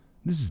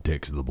This is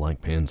Tex of the Black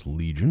Pants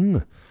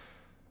Legion.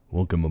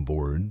 Welcome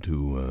aboard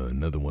to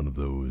another one of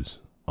those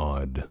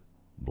odd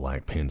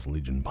Black Pants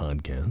Legion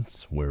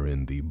podcasts,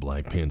 wherein the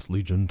Black Pants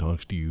Legion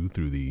talks to you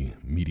through the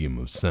medium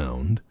of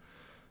sound.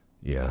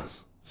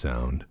 Yes,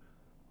 sound.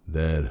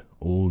 That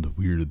old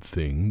weird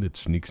thing that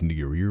sneaks into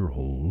your ear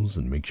holes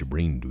and makes your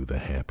brain do the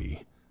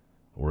happy.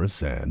 Or a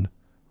sad,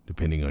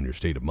 depending on your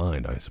state of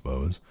mind, I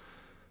suppose,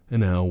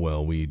 and how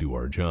well we do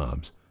our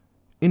jobs.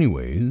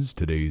 Anyways,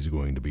 today's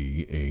going to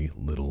be a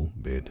little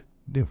bit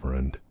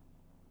different.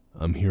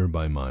 I'm here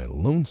by my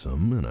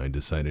lonesome, and I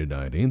decided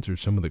I'd answer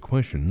some of the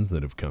questions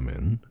that have come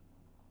in.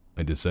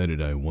 I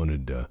decided I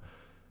wanted to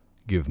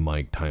give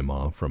Mike time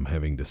off from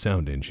having to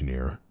sound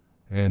engineer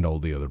and all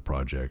the other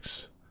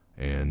projects,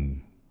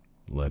 and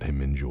let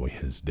him enjoy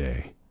his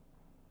day.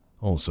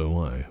 Also,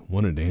 I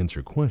wanted to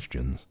answer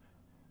questions.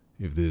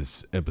 If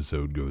this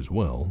episode goes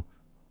well,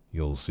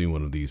 you'll see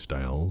one of these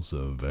styles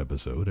of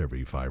episode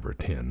every 5 or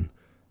 10,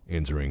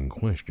 answering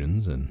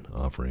questions and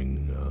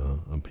offering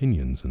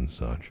opinions and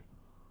such.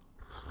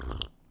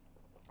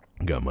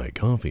 Got my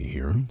coffee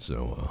here,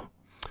 so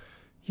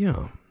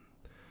yeah.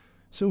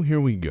 So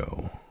here we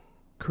go.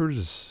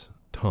 Curtis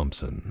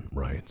Thompson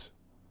writes,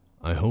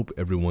 I hope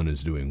everyone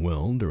is doing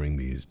well during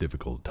these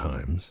difficult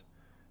times.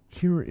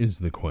 Here is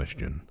the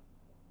question.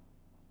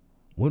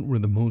 What were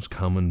the most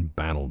common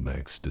battle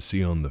mechs to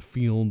see on the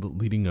field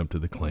leading up to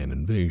the clan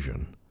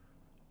invasion?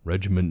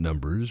 Regiment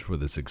numbers for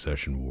the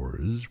succession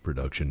wars,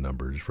 production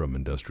numbers from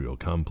industrial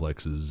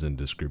complexes, and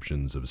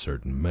descriptions of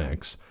certain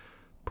mechs,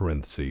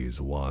 parentheses,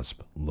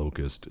 Wasp,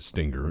 Locust,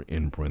 Stinger,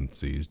 in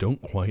parentheses,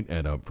 don't quite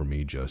add up for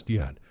me just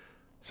yet,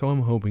 so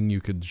I'm hoping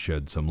you could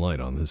shed some light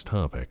on this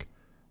topic.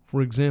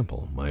 For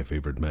example, my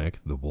favorite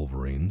mech, the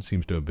Wolverine,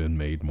 seems to have been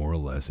made more or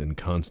less in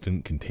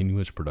constant,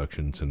 continuous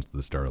production since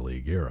the Star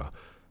League era,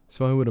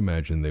 so I would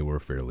imagine they were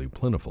fairly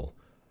plentiful,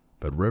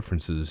 but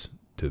references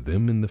to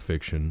them in the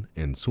fiction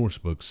and source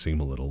books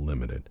seem a little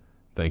limited.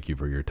 Thank you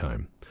for your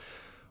time.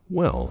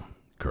 Well,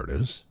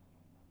 Curtis,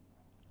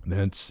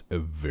 that's a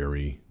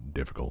very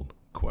difficult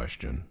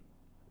question,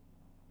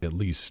 at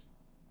least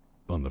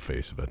on the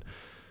face of it.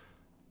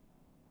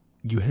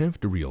 You have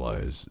to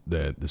realize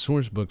that the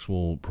source books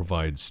will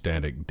provide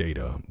static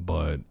data,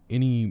 but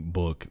any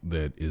book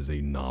that is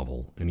a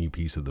novel, any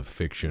piece of the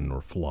fiction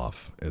or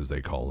fluff, as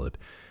they call it,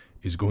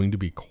 is going to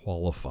be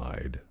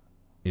qualified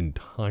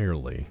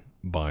entirely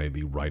by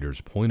the writer's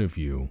point of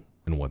view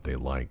and what they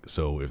like.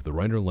 So if the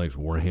writer likes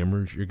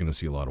Warhammers, you're going to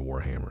see a lot of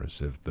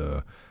Warhammers. If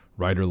the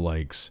writer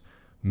likes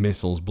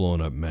missiles blowing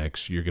up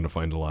mechs, you're going to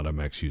find a lot of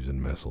mechs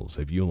using missiles.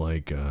 If you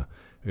like,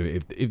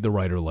 if the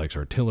writer likes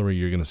artillery,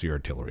 you're going to see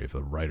artillery. If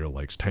the writer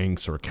likes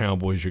tanks or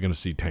cowboys, you're going to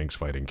see tanks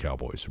fighting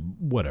cowboys,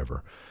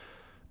 whatever.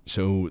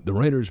 So the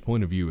writer's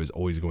point of view is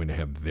always going to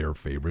have their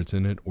favorites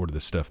in it, or the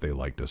stuff they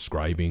like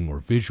describing or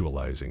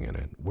visualizing in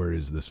it,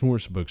 whereas the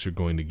source books are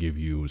going to give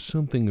you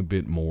something a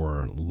bit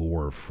more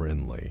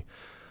lore-friendly.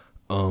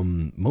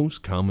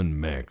 Most common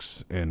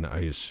mechs, and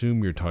I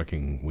assume you're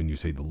talking, when you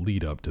say the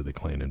lead up to the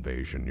clan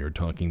invasion, you're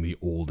talking the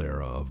old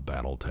era of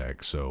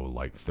Battletech, so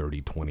like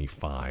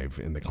 3025,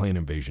 and the clan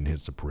invasion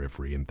hits the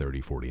periphery in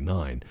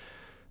 3049.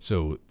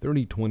 So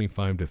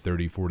 3025 to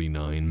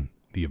 3049,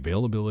 the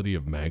availability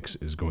of mechs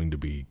is going to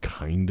be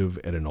kind of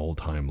at an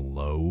all-time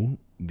low.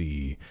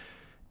 The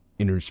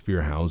inner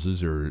sphere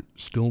houses are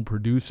still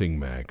producing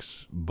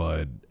mechs,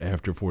 but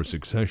after Four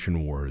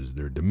Succession Wars,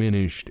 they're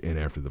diminished, and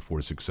after the Four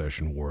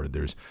Succession War,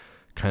 there's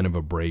kind of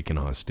a break in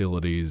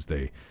hostilities.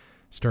 They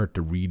start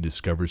to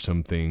rediscover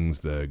some things.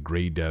 The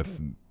Grey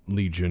Death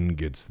Legion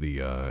gets the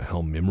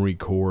Helm Memory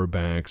Core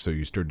back, so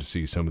you start to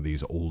see some of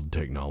these old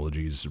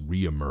technologies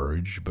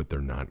reemerge, but they're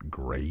not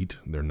great.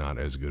 They're not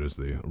as good as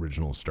the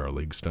original Star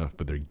League stuff,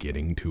 but they're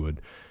getting to it.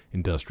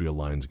 Industrial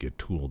lines get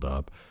tooled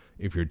up.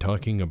 If you're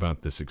talking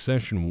about the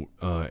Succession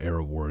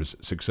era wars,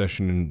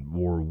 Succession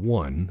War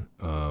 1,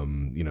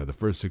 the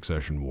first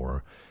Succession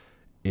War,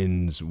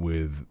 ends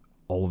with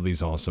all of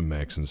these awesome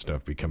mechs and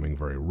stuff becoming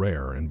very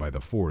rare, and by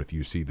the fourth,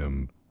 you see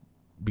them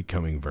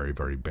becoming very,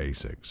 very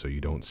basic. So you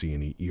don't see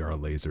any ER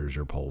lasers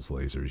or pulse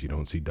lasers. You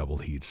don't see double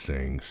heat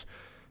sinks.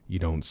 You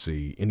don't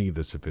see any of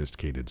the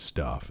sophisticated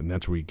stuff. And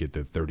that's where you get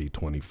the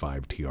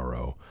 3025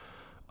 TRO.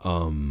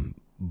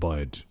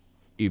 But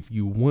if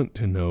you want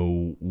to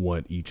know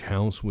what each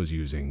house was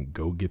using,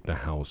 go get the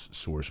house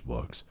source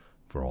books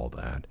for all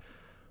that.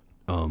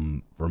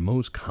 For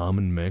most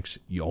common mechs,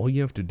 all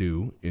you have to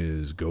do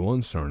is go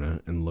on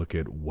Sarna and look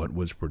at what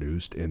was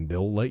produced, and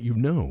they'll let you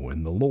know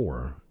in the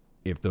lore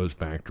if those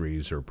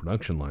factories or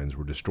production lines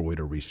were destroyed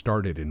or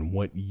restarted and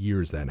what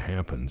years that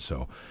happened.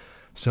 So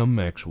some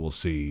mechs will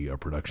see a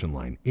production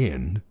line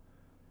end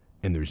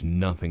and there's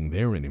nothing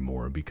there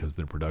anymore because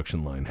the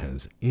production line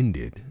has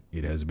ended.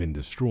 It has been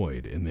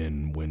destroyed. And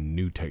then when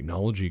new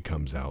technology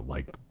comes out,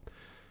 like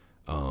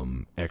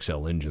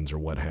XL engines or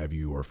what have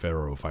you, or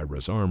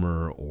ferrofibrous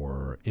armor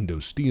or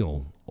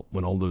Indosteel,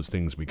 when all those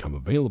things become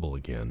available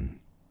again,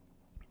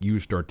 you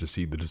start to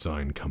see the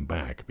design come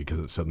back because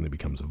it suddenly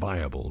becomes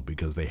viable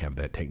because they have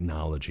that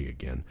technology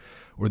again,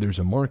 or there's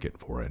a market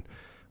for it.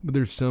 But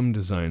there's some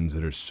designs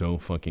that are so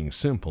fucking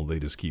simple, they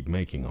just keep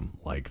making them,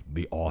 like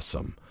the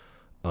Awesome,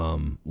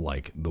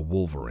 like the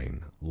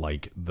Wolverine,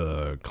 like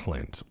the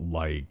Clint,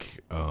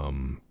 like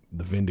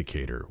the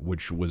Vindicator,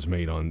 which was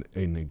made on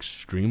an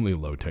extremely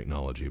low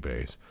technology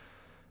base.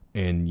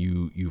 And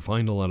you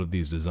find a lot of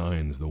these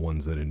designs, the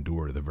ones that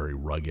endure, the very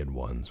rugged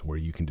ones, where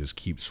you can just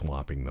keep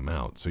swapping them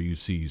out. So you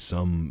see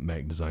some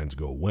mech designs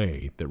go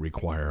away that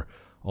require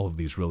all of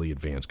these really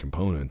advanced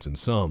components, and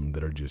some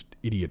that are just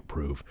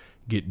idiot-proof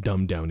get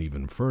dumbed down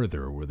even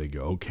further, where they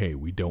go, okay,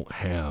 we don't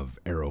have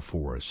Aero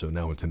 4, so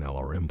now it's an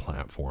LRM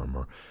platform,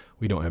 or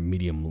we don't have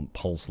medium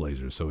pulse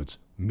lasers, so it's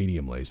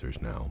medium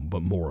lasers now,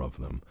 but more of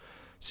them.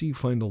 So you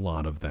find a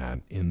lot of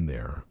that in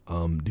there.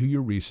 Do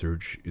your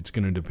research. It's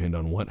going to depend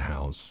on what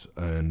house,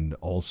 and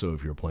also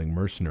if you're playing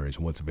Mercenaries,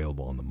 what's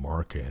available on the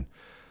market.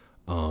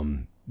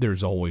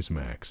 There's always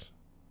mechs,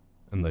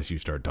 unless you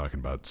start talking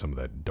about some of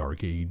that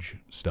Dark Age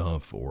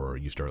stuff, or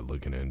you start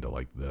looking into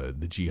like the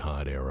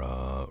Jihad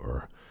era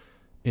or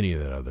any of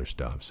that other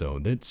stuff. So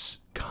that's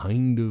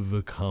kind of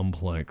a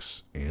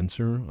complex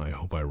answer. I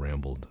hope I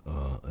rambled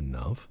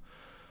enough.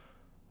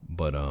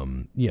 But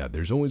yeah,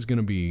 there's always going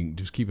to be,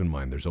 just keep in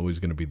mind, there's always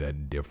going to be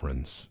that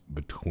difference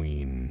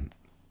between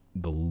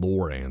the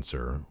lore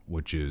answer,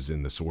 which is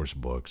in the source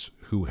books,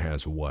 who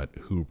has what,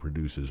 who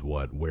produces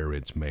what, where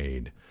it's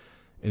made.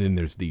 And then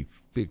there's the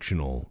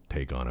fictional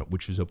take on it,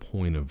 which is a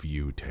point of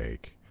view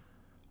take.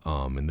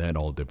 And that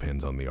all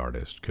depends on the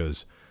artist,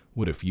 because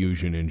would a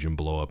fusion engine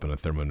blow up in a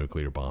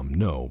thermonuclear bomb?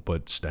 No,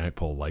 but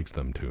Stackpole likes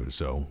them to,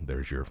 so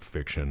there's your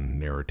fiction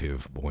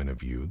narrative point of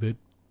view that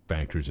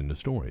factors into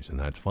stories, and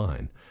that's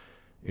fine.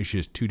 It's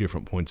just two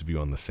different points of view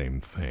on the same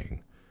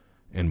thing.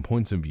 And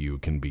points of view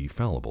can be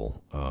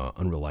fallible,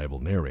 unreliable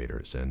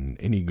narrators, and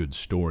any good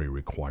story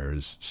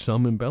requires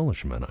some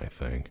embellishment, I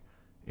think.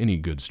 Any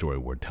good story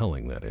worth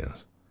telling, that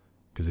is.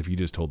 Because if you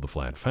just told the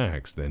flat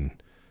facts, then,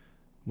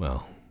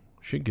 well,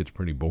 shit gets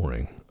pretty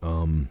boring.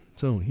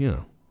 So,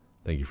 yeah,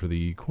 thank you for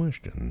the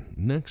question.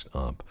 Next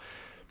up,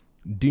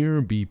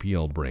 Dear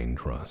BPL Brain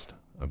Trust,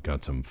 I've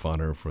got some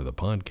fodder for the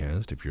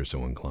podcast if you're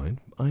so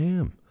inclined. I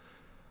am.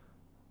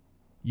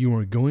 You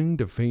are going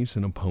to face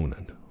an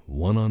opponent,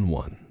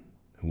 one-on-one,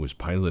 who is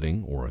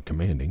piloting or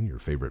commanding your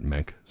favorite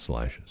mech /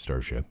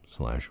 starship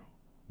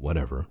 /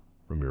 whatever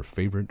from your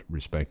favorite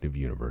respective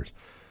universe,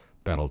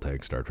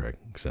 Battletech, Star Trek,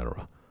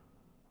 etc.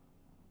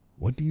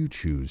 What do you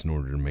choose in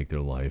order to make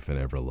their life an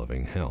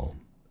ever-loving hell?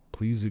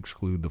 Please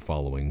exclude the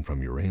following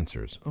from your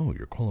answers. Oh,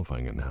 you're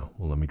qualifying it now.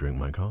 Well, let me drink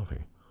my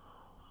coffee.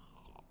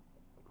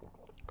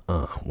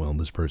 Well,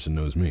 this person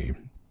knows me.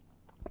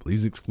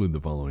 Please exclude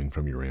the following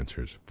from your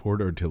answers.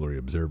 Forward artillery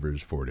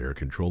observers, forward air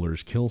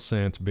controllers, kill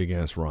sats,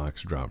 big-ass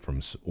rocks dropped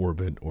from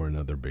orbit, or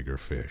another bigger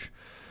fish.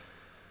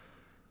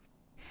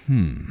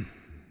 I'm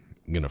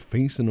going to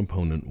face an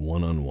opponent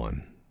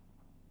one-on-one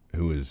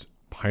who is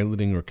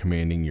piloting or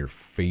commanding your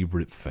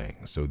favorite thing.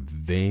 So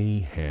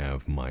they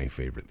have my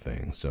favorite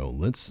thing. So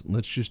let's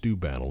just do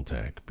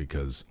Battletech,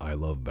 because I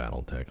love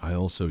Battletech. I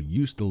also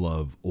used to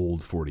love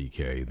old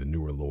 40K, the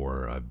newer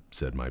lore I've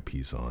said my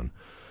piece on.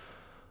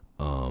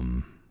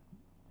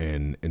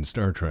 And in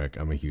Star Trek,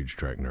 I'm a huge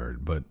Trek nerd,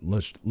 but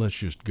let's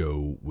just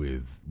go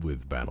with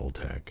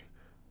Battletech.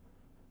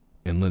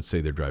 And let's say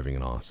they're driving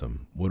an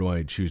Awesome. What do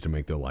I choose to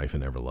make their life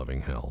an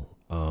ever-loving hell?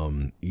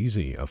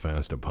 Easy, a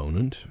fast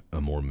opponent,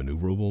 a more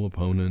maneuverable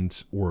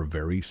opponent, or a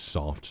very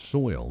soft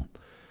soil.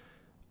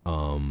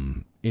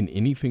 In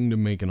anything to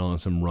make an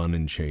Awesome run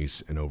and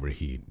chase and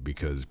overheat,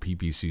 because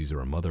PPCs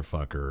are a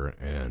motherfucker,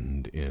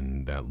 and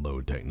in that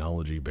low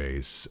technology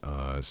base,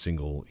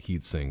 single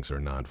heat sinks are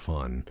not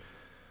fun.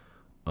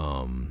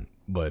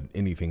 But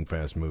anything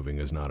fast moving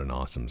is not an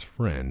Awesome's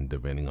friend,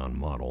 depending on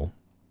model.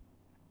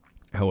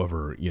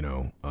 However,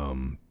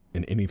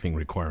 in anything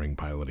requiring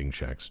piloting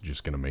checks,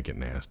 just going to make it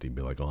nasty.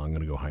 Be like, oh, I'm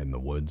going to go hide in the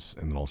woods,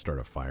 and then I'll start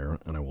a fire,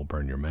 and I will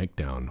burn your mech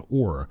down.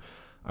 Or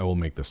I will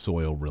make the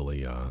soil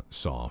really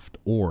soft.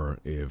 Or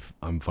if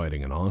I'm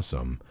fighting an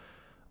Awesome,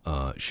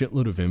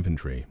 shitload of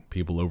infantry.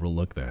 People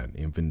overlook that.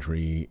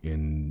 Infantry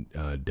in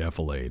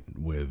defilade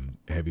with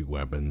heavy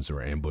weapons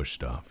or ambush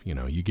stuff.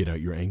 You get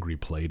out your angry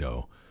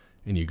Play-Doh,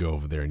 and you go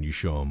over there and you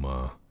show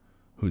them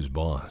who's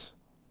boss.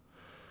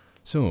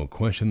 So,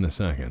 question the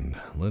second.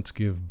 Let's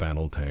give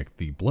Battletech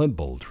the Blood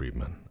Bowl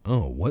treatment.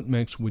 Oh, what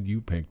mechs would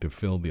you pick to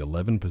fill the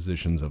 11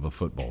 positions of a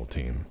football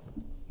team?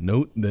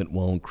 Note that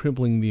while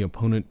crippling the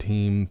opponent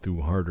team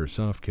through hard or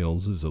soft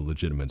kills is a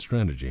legitimate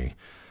strategy,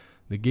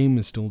 the game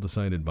is still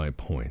decided by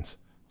points,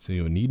 so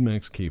you need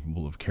mechs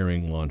capable of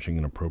carrying, launching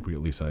an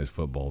appropriately sized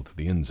football to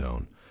the end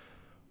zone.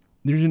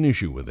 There's an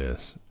issue with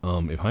this.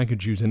 If I could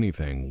choose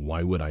anything,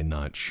 why would I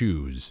not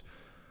choose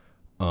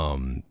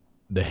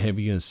the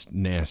heaviest,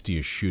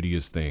 nastiest,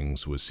 shootiest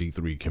things with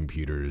C3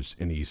 computers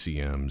and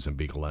ECMs and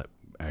big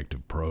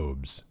active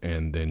probes,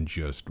 and then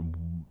just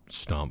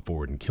stomp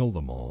forward and kill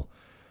them all?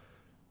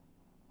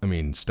 I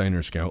mean,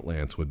 Steiner Scout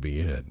Lance would be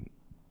it.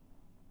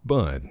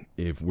 But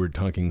if we're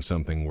talking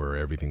something where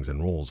everything's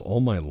in rolls, all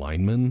of my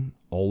linemen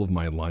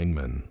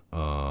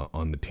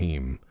on the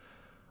team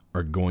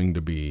are going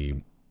to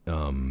be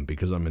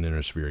because I'm an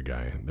inner sphere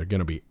guy, they're going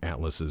to be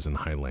Atlases and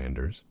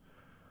Highlanders.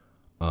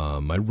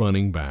 My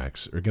running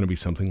backs are going to be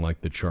something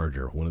like the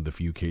Charger, one of the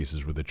few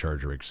cases where the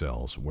Charger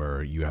excels,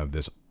 where you have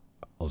this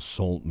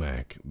assault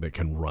mech that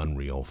can run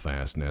real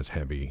fast and has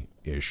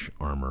heavy-ish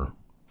armor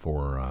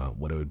for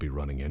what it would be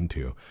running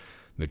into.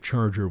 The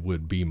Charger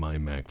would be my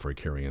mech for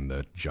carrying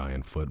the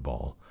giant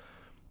football.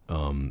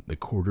 The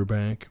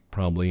quarterback,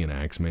 probably an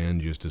Axeman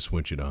just to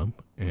switch it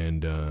up.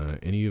 And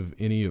any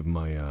of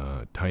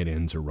my tight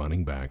ends or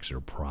running backs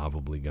are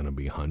probably going to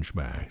be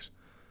hunchbacks.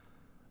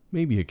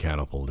 Maybe a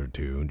catapult or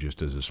two,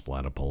 just as a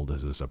splatapult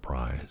as a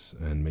surprise.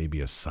 And maybe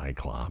a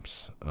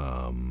Cyclops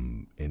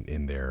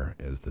in there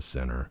as the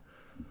center.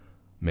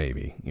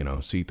 Maybe,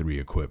 C3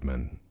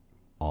 equipment,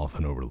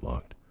 often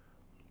overlooked.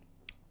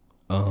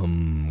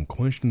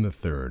 Question the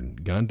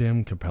third.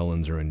 Goddamn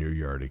Capellans are in your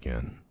yard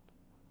again.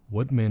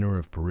 What manner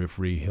of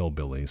periphery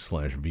hillbilly /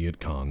 Viet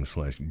Cong /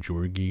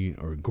 Gorgy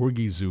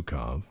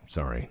Zukov,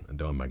 sorry, I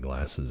don't have my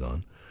glasses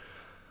on,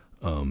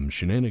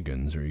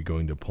 shenanigans are you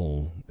going to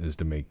pull is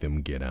to make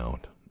them get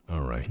out?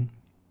 All right.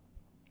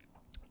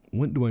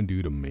 What do I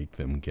do to make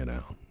them get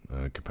out?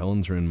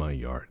 Capellans are in my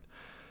yard.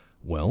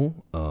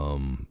 Well,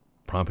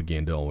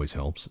 propaganda always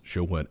helps.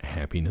 Show what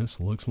happiness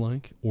looks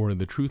like or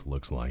the truth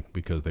looks like,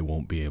 because they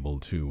won't be able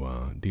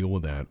to deal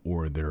with that,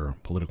 or their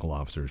political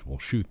officers will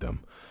shoot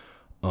them.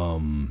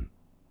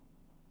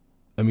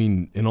 I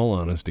mean, in all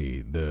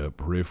honesty, the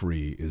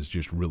periphery is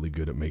just really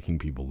good at making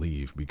people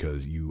leave,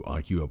 because you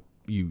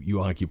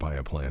occupy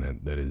a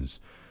planet that is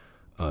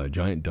a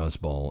giant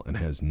dust ball and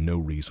has no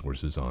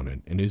resources on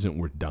it and isn't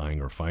worth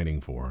dying or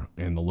fighting for.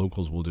 And the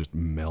locals will just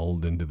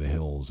meld into the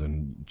hills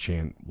and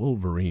chant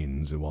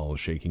Wolverines while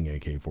shaking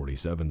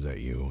AK-47s at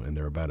you, and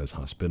they're about as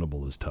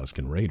hospitable as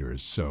Tusken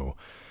Raiders. So,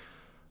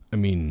 I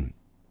mean,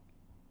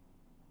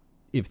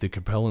 if the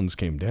Capellans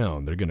came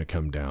down, they're going to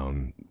come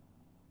down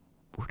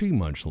pretty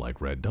much like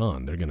Red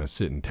Dawn. They're going to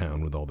sit in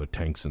town with all the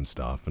tanks and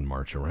stuff and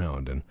march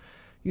around, and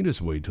you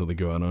just wait till they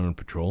go out on a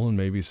patrol, and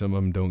maybe some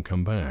of them don't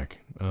come back.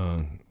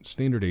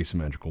 Standard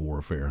asymmetrical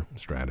warfare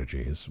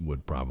strategies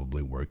would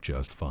probably work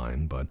just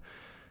fine, but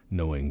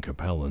knowing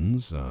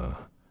Capellans,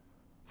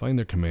 find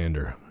their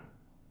commander.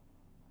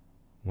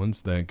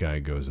 Once that guy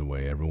goes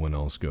away, everyone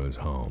else goes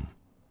home.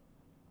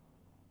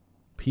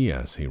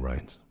 P.S., he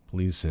writes,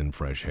 please send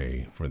fresh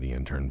hay for the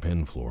intern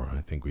pen floor.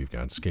 I think we've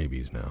got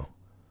scabies now.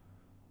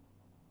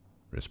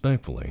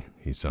 Respectfully,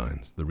 he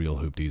signs, the real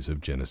hoopties of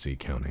Genesee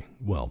County.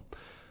 Well,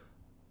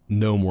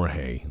 no more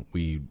hay.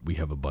 We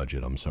have a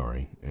budget, I'm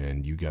sorry,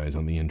 and you guys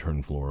on the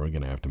intern floor are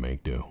going to have to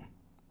make do.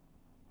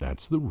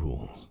 That's the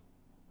rules.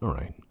 All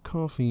right,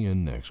 coffee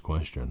and next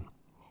question.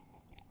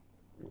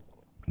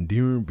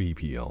 Dear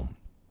BPL,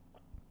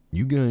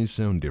 you guys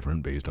sound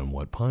different based on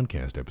what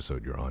podcast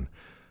episode you're on.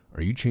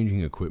 Are you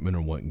changing equipment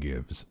or what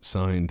gives?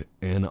 Signed,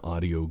 An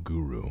Audio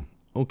Guru.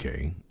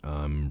 Okay,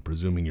 I'm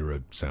presuming you're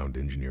a sound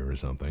engineer or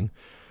something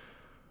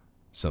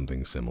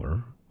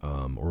similar,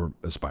 or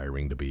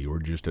aspiring to be, or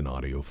just an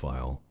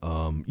audiophile.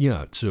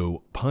 Yeah,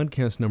 so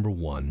podcast number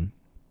 1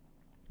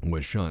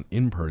 was shot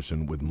in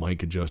person with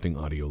mic adjusting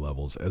audio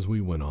levels as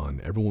we went on.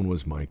 Everyone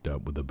was mic'd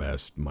up with the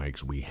best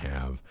mics we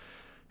have,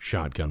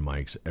 shotgun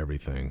mics,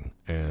 everything.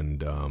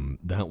 And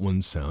that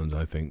one sounds,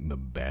 I think, the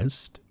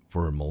best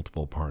for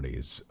multiple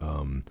parties.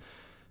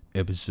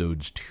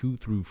 Episodes 2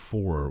 through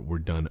 4 were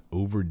done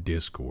over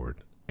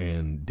Discord,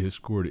 and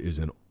Discord is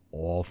an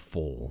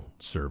awful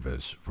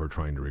service for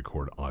trying to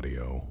record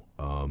audio.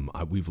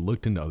 We've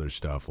looked into other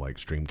stuff like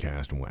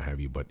Streamcast and what have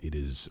you, but it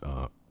is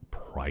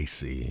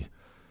pricey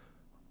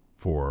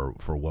for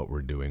what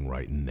we're doing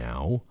right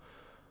now.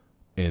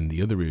 And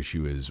the other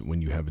issue is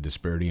when you have a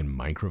disparity in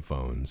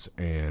microphones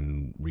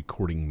and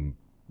recording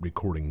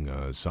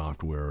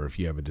software, if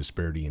you have a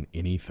disparity in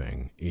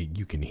anything,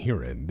 you can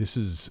hear it. This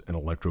is an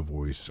Electro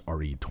Voice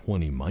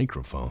RE20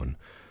 microphone,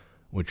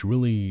 which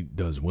really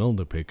does well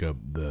to pick up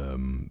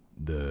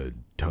the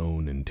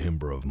tone and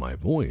timbre of my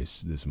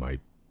voice. This is my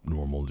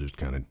normal, just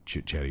kind of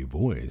chit-chatty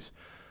voice.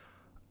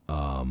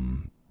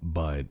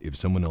 But if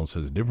someone else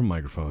has a different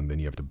microphone, then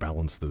you have to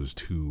balance those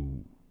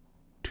two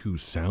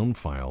sound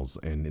files,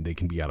 and they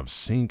can be out of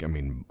sync. I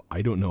mean,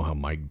 I don't know how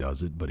Mike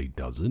does it, but he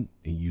does it.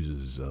 He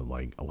uses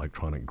like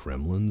electronic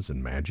gremlins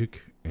and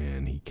magic,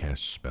 and he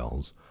casts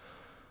spells.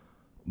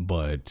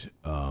 But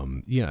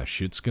yeah,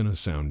 shit's gonna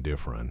sound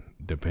different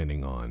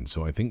depending on.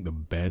 So I think the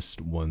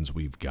best ones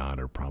we've got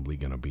are probably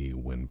gonna be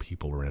when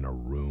people are in a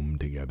room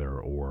together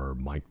or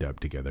mic'd up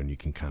together, and you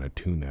can kind of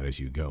tune that as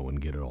you go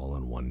and get it all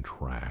on one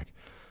track,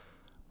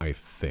 I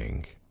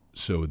think.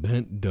 So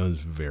that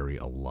does vary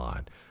a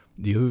lot.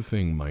 The other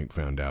thing Mike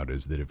found out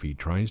is that if he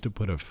tries to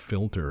put a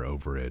filter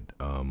over it,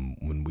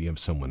 when we have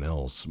someone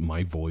else,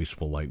 my voice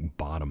will like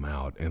bottom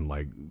out and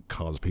like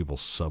cause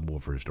people's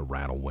subwoofers to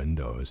rattle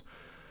windows,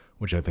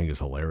 which I think is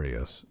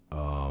hilarious.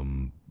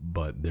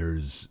 But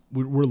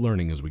we're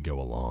learning as we go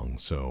along,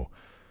 so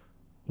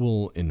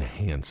we'll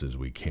enhance as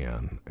we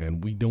can.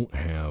 And we don't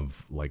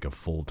have like a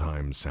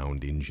full-time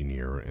sound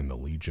engineer in the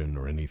Legion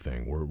or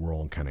anything. We're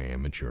all kind of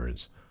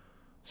amateurs.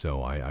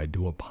 So I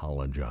do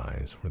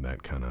apologize for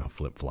that kind of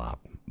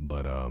flip-flop,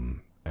 but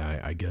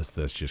I guess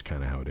that's just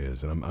kind of how it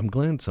is. And I'm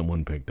glad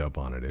someone picked up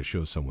on it. It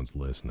shows someone's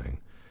listening.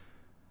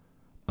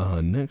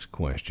 Next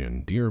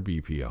question. Dear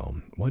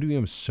BPL, why do you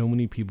have so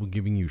many people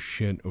giving you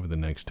shit over the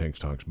next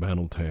Text Talks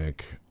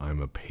Battletech?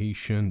 I'm a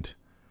patient.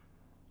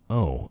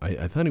 Oh,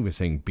 I thought he was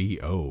saying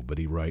B-O, but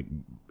he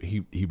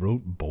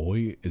wrote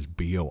boy as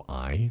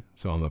B-O-I,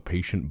 so I'm a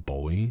patient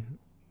boy.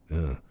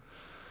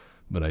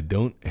 But I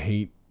don't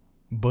hate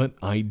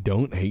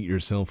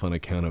yourself on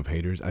account of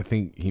haters. I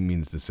think he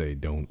means to say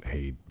don't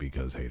hate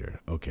because hater.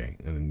 Okay,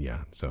 and then,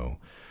 yeah, so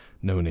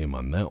no name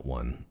on that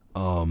one.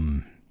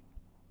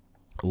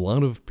 A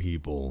lot of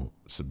people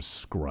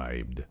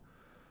subscribed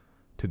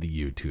to the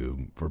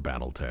YouTube for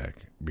Battletech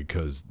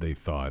because they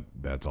thought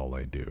that's all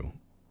I do.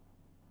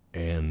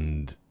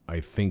 And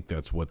I think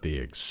that's what they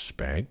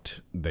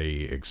expect. They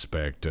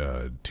expect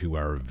a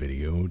 2-hour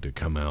video to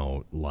come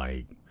out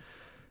like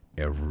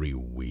every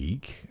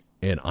week.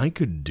 And I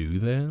could do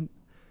that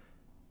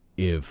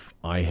if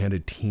I had a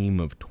team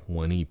of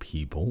 20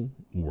 people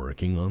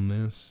working on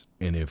this,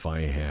 and if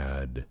I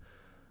had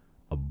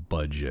a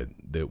budget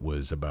that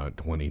was about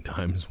 20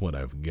 times what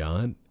I've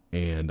got,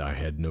 and I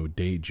had no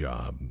day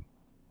job.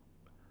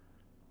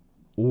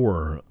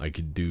 Or I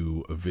could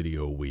do a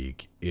video a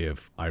week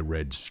if I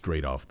read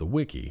straight off the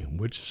wiki,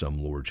 which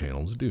some lore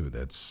channels do.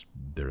 That's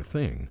their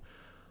thing.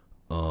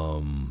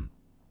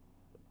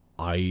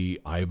 I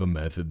have a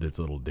method that's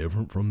a little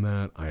different from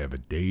that. I have a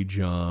day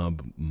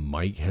job.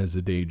 Mike has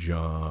a day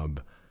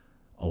job.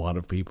 A lot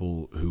of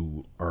people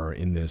who are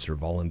in this are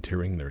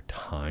volunteering their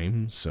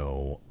time,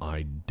 so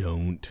I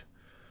don't...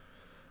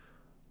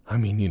 I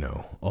mean, you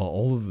know,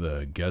 all of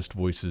the guest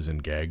voices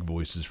and gag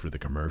voices for the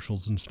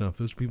commercials and stuff,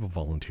 those people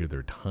volunteer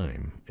their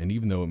time. And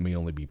even though it may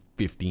only be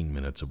 15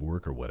 minutes of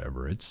work or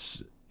whatever,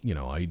 it's, you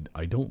know,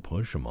 I don't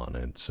push them on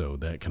it, so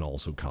that can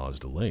also cause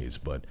delays.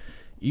 But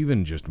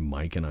even just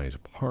Mike and I's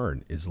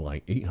part is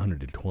like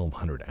 800 to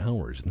 1,200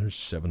 hours, and there's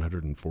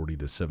 740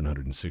 to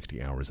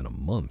 760 hours in a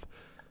month.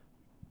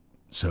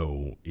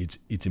 So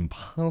it's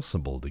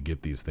impossible to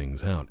get these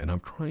things out. And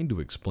I've tried to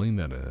explain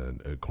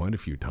that quite a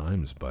few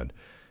times, but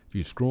if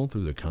you scroll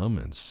through the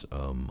comments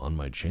on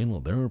my channel,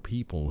 there are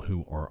people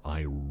who are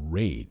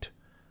irate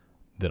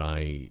that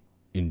I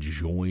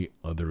enjoy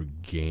other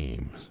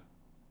games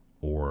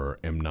or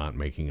am not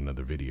making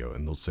another video.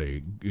 And they'll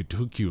say, it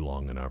took you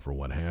long enough or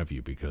what have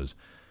you, because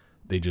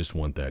they just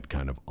want that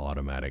kind of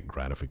automatic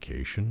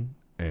gratification.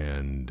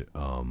 And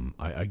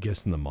I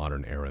guess in the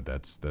modern era,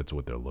 that's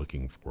what they're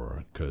looking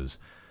for, because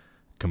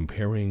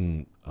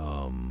comparing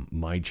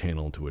my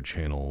channel to a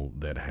channel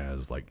that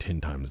has like 10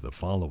 times the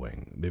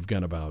following, they've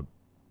got about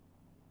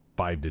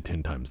 5 to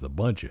 10 times the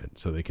budget,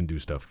 so they can do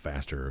stuff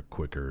faster,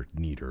 quicker,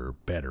 neater,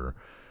 better,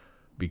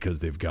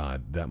 because they've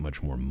got that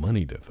much more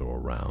money to throw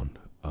around.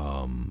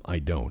 I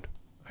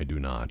do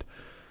not.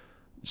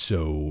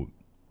 So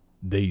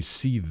they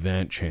see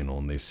that channel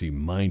and they see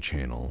my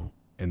channel,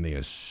 and they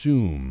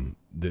assume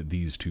that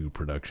these two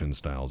production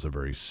styles are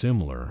very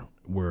similar,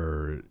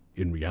 where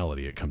in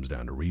reality it comes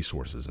down to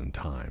resources and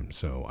time.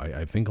 So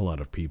I think a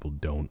lot of people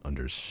don't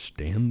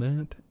understand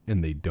that,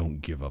 and they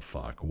don't give a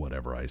fuck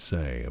whatever I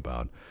say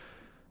about,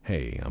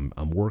 hey,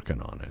 I'm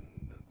working on it.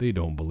 They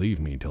don't believe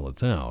me till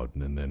it's out,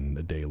 and then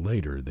a day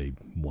later they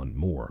want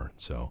more.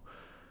 So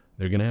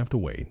they're going to have to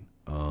wait.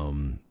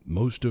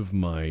 Most of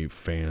my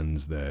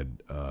fans that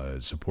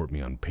support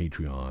me on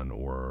Patreon,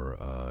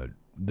 or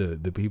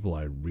the people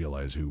I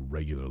realize who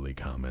regularly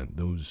comment,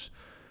 those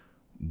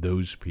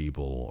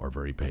people are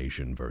very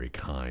patient, very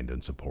kind,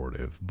 and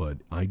supportive. But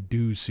I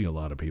do see a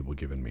lot of people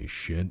giving me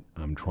shit.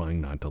 I'm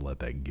trying not to let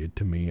that get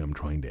to me. I'm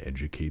trying to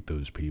educate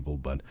those people,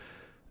 but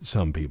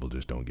some people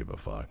just don't give a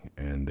fuck,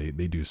 and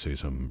they do say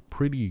some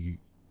pretty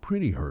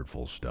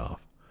hurtful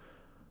stuff.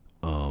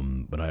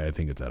 But I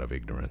think it's out of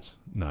ignorance,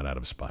 not out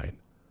of spite.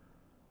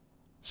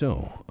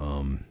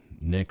 So,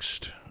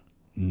 next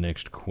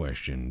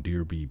question.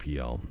 Dear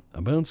BPL,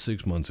 about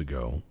 6 months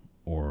ago,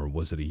 or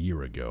was it a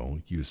year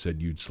ago, you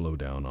said you'd slow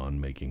down on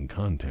making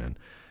content,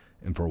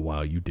 and for a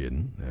while you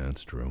didn't.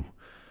 That's true.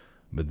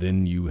 But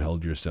then you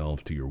held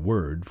yourself to your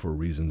word for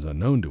reasons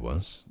unknown to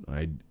us.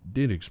 I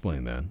did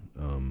explain that,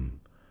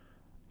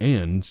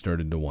 and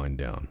started to wind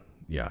down.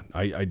 Yeah,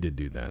 I did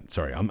do that.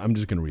 Sorry, I'm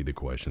just going to read the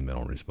question, then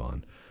I'll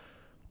respond.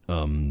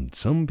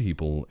 Some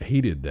people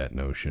hated that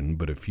notion,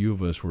 but a few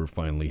of us were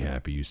finally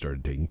happy you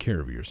started taking care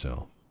of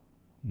yourself.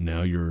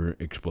 Now you're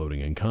exploding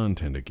in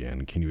content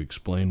again. Can you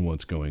explain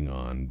what's going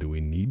on? Do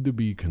we need to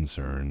be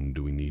concerned?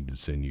 Do we need to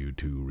send you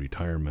to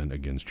retirement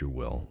against your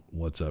will?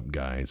 What's up,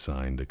 guy?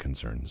 Signed, a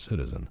concerned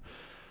citizen.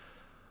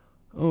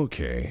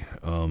 Okay,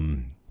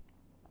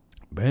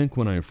 back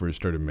when I first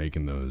started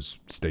making those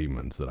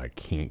statements that I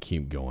can't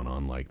keep going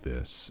on like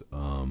this,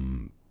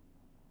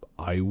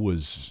 I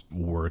was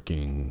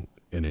working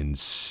an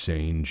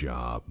insane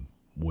job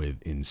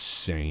with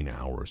insane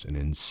hours and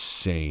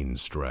insane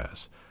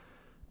stress,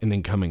 and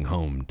then coming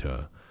home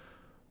to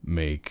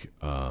make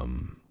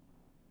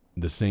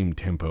the same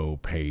tempo,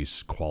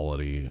 pace,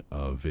 quality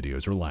of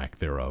videos, or lack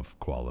thereof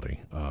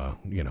quality,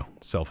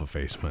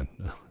 self-effacement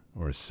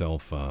or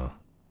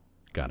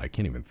God, I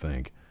can't even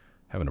think.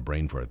 Having a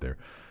brain for it there.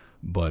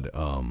 But,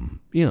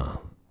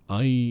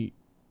 I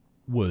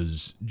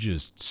was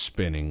just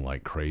spinning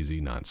like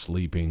crazy, not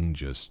sleeping,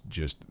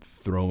 just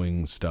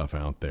throwing stuff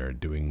out there,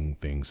 doing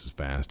things as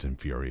fast and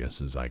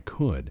furious as I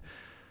could.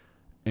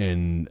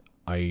 And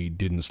I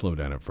didn't slow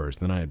down at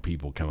first. Then I had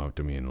people come up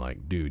to me and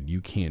like, dude,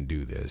 you can't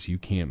do this. You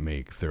can't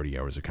make 30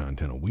 hours of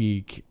content a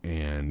week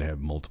and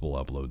have multiple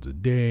uploads a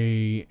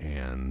day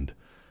and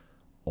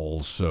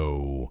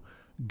also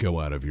go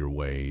out of your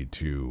way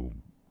to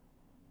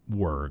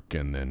work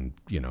and then,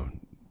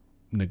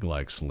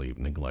 neglect sleep,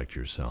 neglect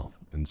yourself.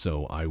 And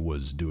so I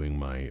was doing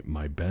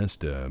my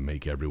best to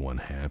make everyone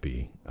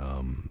happy.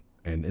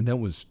 And that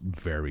was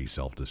very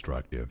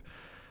self-destructive.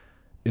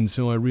 And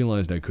so I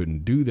realized I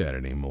couldn't do that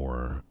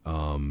anymore,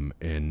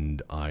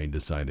 and I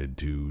decided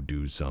to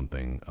do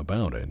something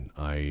about it.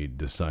 I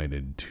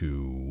decided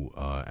to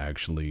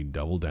actually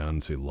double down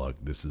and say, look,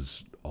 this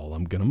is all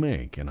I'm going to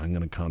make, and I'm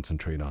going to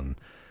concentrate on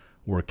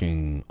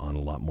working on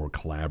a lot more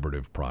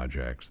collaborative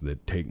projects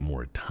that take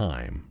more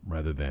time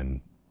rather than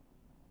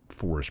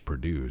force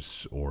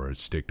produce or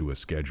stick to a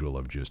schedule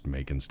of just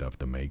making stuff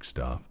to make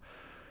stuff.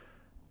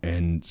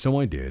 And so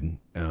I did,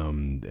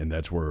 and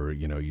that's where,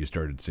 you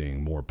started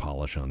seeing more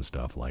polish on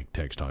stuff like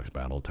Tex Talks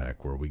Battletech,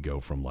 where we go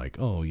from like,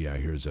 oh yeah,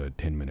 here's a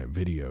 10-minute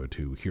video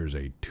to here's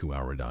a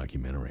 2-hour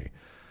documentary.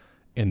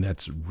 And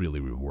that's really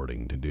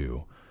rewarding to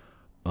do.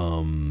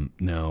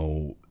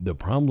 Now, the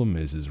problem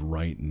is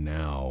right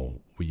now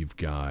we've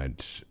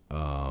got,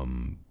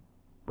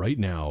 right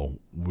now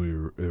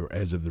we're,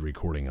 as of the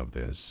recording of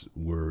this,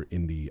 we're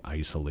in the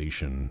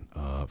isolation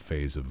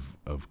phase of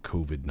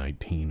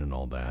COVID-19 and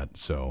all that.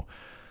 So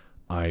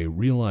I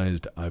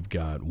realized I've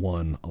got,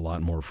 a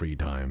lot more free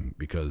time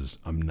because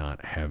I'm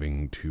not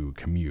having to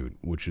commute,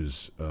 which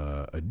is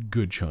a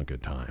good chunk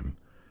of time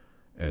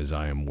as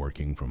I am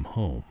working from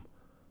home.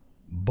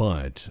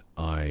 But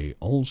I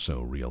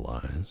also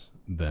realize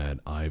that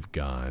I've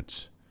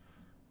got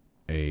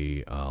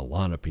a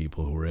lot of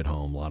people who are at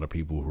home, a lot of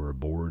people who are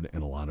bored,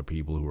 and a lot of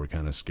people who are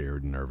kind of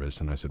scared and nervous.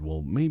 And I said,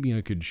 well, maybe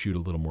I could shoot a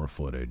little more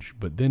footage.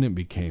 But then it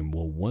became,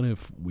 well, what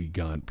if we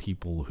got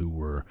people who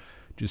were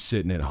just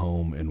sitting at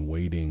home and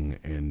waiting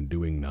and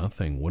doing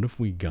nothing? What if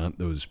we got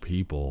those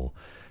people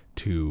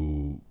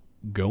to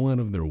go out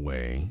of their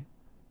way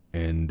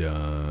and,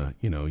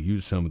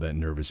 use some of that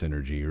nervous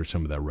energy or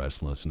some of that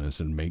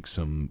restlessness and make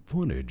some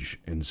footage?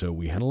 And so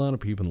we had a lot of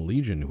people in the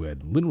Legion who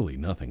had literally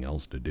nothing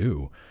else to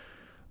do.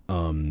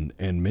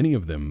 And many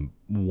of them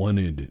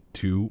wanted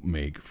to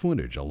make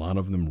footage. A lot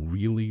of them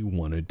really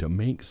wanted to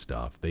make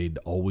stuff. They'd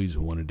always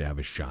wanted to have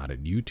a shot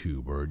at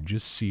YouTube or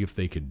just see if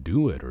they could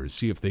do it or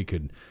see if they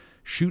could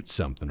shoot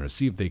something or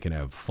see if they could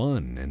have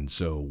fun. And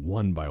so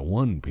one by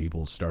one,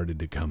 people started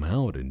to come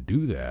out and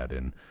do that.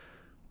 And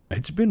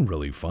it's been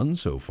really fun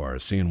so far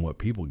seeing what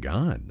people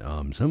got.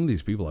 Some of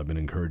these people I've been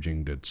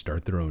encouraging to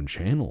start their own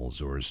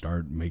channels or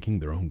start making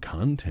their own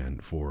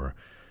content for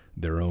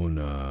their own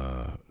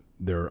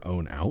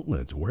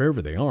outlets,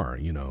 wherever they are,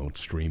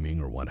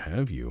 streaming or what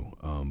have you.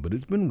 But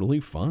it's been really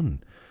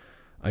fun.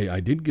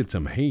 I did get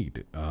some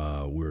hate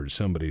where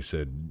somebody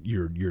said,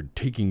 you're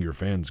taking your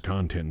fans'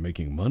 content and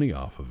making money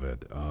off of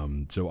it.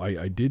 So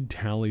I did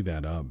tally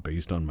that up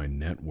based on my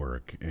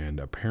network, and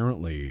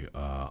apparently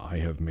I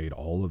have made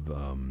all of,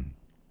 I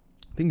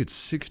think it's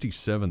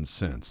 67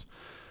 cents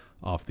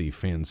off the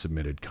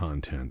fan-submitted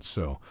content.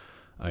 So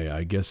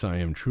I guess I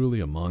am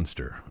truly a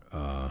monster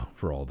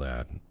for all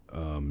that.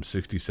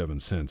 67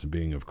 cents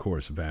being, of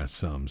course, vast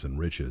sums and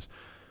riches.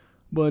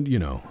 But,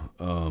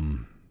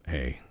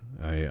 hey,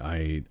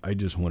 I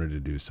just wanted to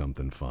do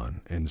something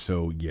fun. And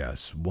so,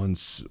 yes,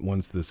 once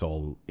this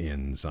all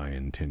ends, I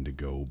intend to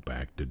go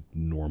back to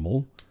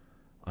normal.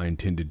 I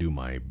intend to do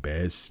my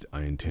best.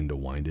 I intend to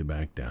wind it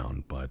back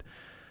down. But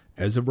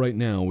as of right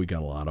now, we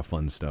got a lot of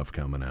fun stuff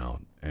coming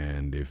out.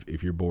 And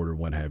if you're bored or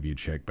what have you,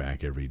 check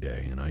back every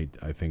day. And I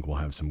think we'll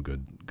have some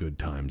good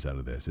times out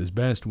of this as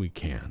best we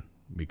can,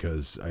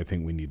 because I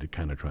think we need to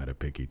kind of try to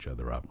pick each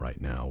other up right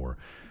now or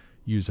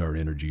use our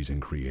energies in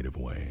creative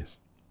ways.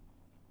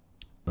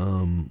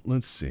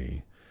 Let's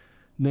see.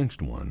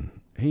 Next one.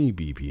 Hey,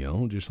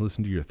 BPL, just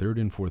listened to your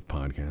 3rd and 4th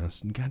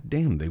podcast. God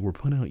damn, they were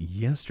put out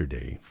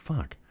yesterday.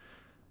 Fuck.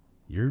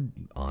 You're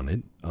on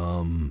it.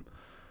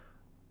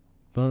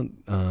 But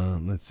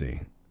let's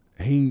see.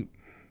 Hey,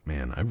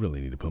 man, I really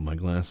need to put my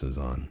glasses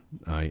on.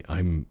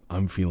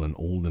 I'm feeling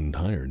old and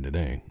tired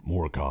today.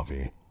 More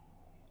coffee.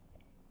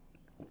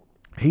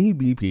 Hey,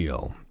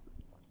 BPL,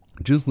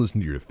 just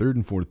listened to your 3rd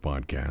and 4th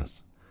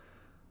podcasts.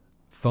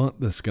 Thought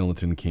the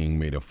Skeleton King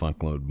made a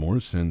fuckload more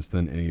sense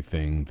than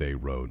anything they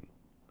wrote.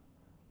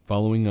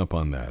 Following up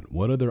on that,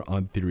 what other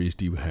odd theories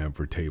do you have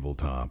for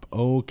tabletop?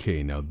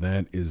 Okay, now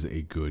that is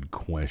a good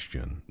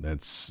question.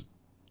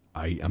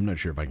 I'm not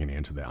sure if I can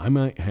answer that. I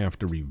might have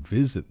to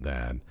revisit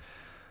that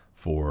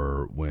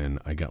for when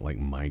I got like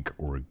Mike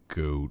or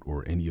Goat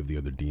or any of the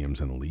other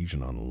DMs in the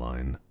Legion on the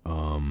line.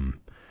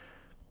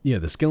 Yeah,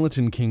 the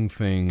Skeleton King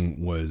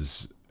thing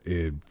was,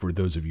 for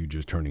those of you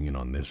just turning in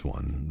on this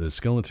one, the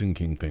Skeleton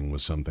King thing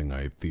was something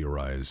I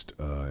theorized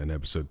in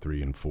episode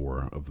 3 and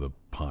 4 of the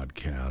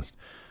podcast.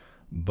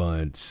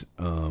 But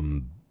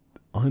on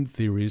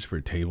theories for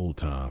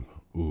tabletop,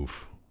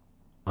 oof,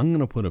 I'm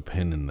going to put a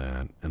pin in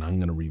that, and I'm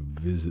going to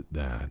revisit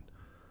that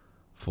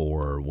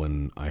for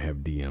when I have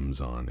DMs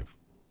on.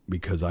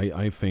 Because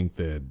I think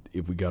that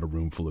if we got a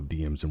room full of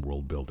DMs and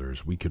world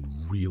builders, we could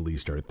really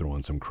start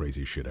throwing some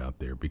crazy shit out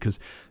there. Because,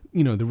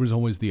 there was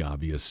always the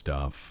obvious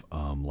stuff,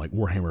 like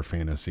Warhammer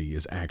Fantasy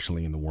is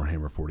actually in the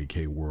Warhammer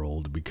 40k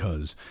world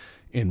because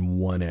in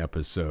one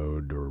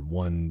episode or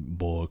one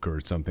book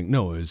or something,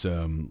 no, it was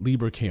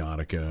Liber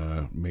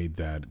Chaotica made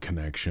that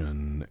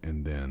connection,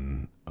 and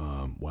then,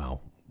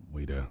 wow,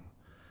 way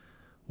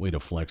to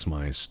flex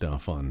my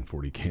stuff on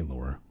 40k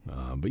lore.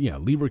 But yeah,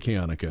 Liber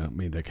Chaotica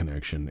made that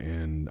connection,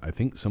 and I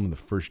think some of the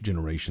first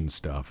generation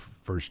stuff,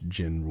 first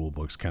gen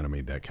rulebooks kind of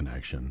made that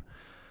connection.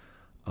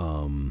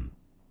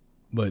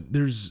 But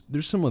there's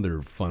some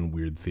other fun,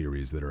 weird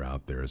theories that are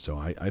out there, so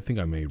I think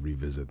I may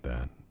revisit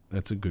that.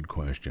 That's a good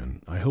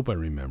question. I hope I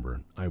remember.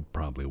 I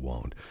probably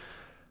won't.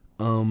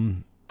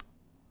 Oh,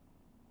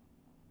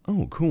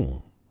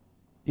 cool.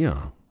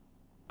 Yeah.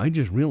 I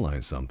just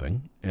realized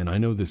something, and I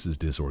know this is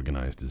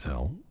disorganized as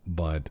hell,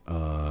 but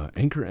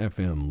Anchor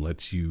FM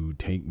lets you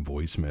take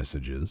voice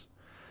messages,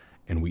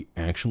 and we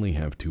actually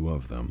have 2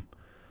 of them.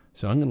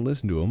 So I'm going to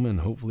listen to them, and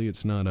hopefully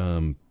it's not,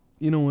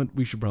 you know what,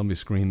 we should probably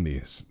screen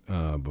these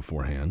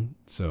beforehand.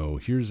 So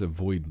here's a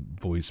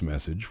voice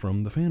message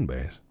from the fan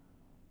base.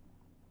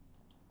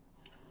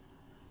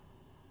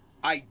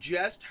 I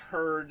just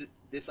heard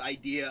this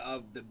idea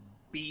of the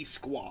B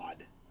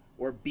squad,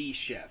 or B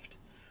shift.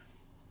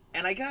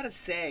 And I gotta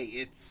say,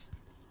 it's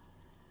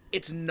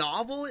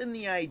novel in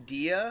the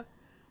idea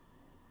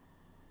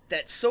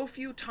that so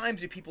few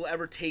times do people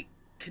ever take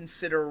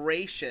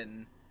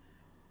consideration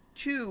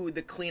to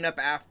the cleanup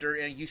after,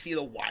 and you see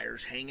the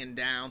wires hanging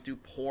down through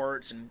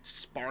ports and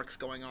sparks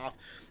going off.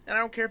 And I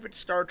don't care if it's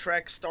Star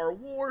Trek, Star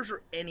Wars,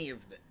 or any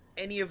of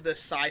the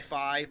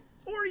sci-fi,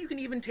 or you can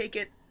even take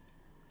it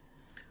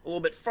a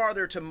little bit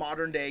farther to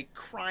modern day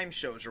crime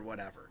shows or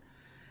whatever.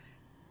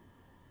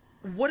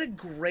 What a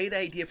great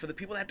idea for the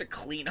people that have to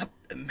clean up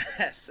the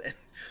mess. And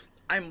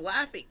I'm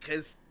laughing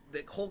because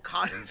the whole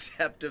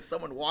concept of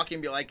someone walking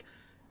and be like,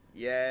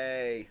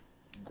 yay,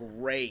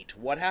 great,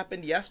 what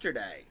happened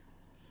yesterday?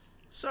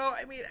 So,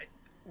 I mean,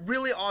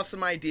 really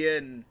awesome idea,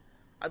 and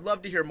I'd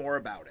love to hear more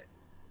about it.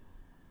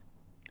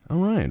 All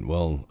right,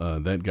 well,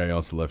 that guy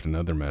also left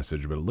another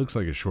message, but it looks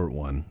like a short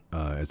one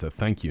as a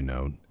thank you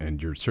note,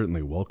 and you're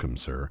certainly welcome,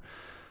 sir.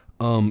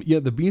 Yeah,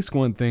 the B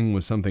Squad thing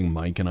was something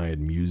Mike and I had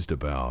mused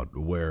about,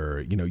 where,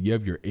 you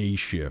have your A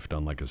shift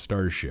on like a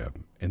starship,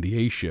 and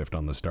the A shift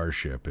on the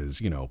starship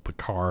is,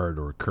 Picard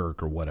or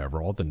Kirk or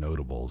whatever, all the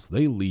notables.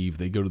 They leave,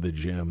 they go to the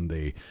gym,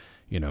 they,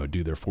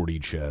 do their 40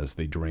 chess,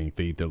 they drink,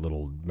 they eat their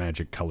little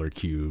magic color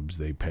cubes,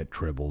 they pet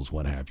tribbles,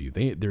 what have you.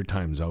 Their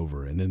time's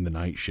over, and then the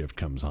night shift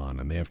comes on,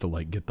 and they have to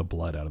like get the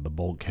blood out of the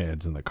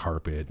bulkheads and the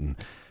carpet and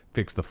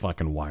fix the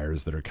fucking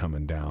wires that are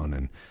coming down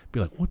and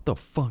be like, what the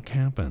fuck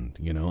happened?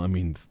 I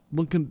mean,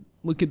 look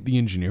at the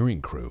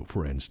engineering crew,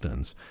 for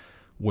instance,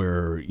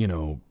 where,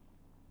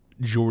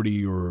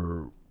 Geordi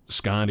or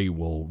Scotty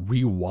will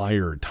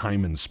rewire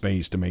time and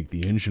space to make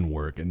the engine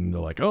work. And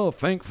they're like, oh,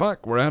 thank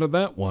fuck, we're out of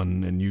that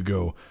one. And you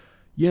go,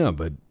 yeah,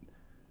 but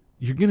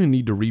you're going to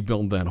need to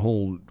rebuild that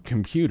whole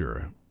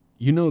computer.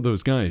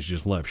 Those guys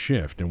just left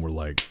shift and were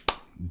like,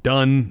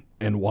 done,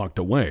 and walked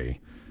away.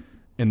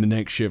 And the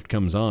next shift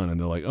comes on, and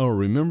they're like, oh,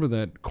 remember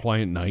that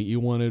quiet night you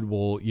wanted?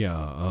 Well,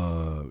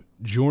 yeah,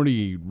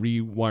 Geordi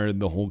rewired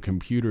the whole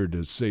computer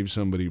to save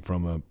somebody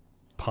from a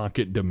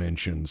pocket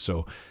dimension.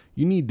 So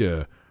you need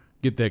to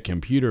get that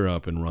computer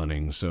up and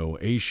running so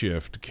A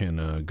shift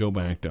can go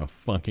back to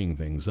fucking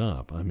things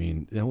up. I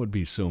mean, that would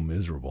be so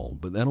miserable.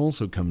 But that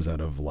also comes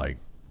out of, like,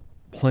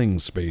 playing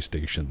Space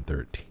Station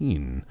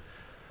 13,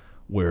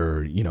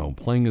 where,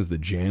 playing as the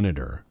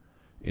janitor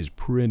is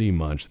pretty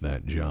much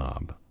that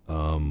job.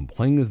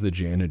 Playing as the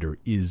janitor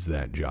is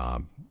that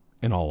job,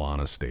 in all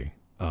honesty,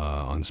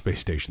 on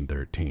Space Station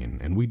 13,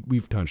 and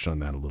we've touched on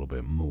that a little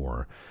bit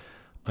more.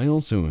 I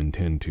also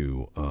intend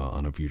to,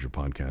 on a future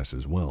podcast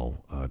as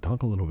well,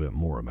 talk a little bit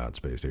more about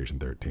Space Station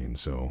 13,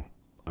 so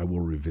I will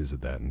revisit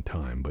that in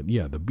time. But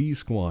yeah, the B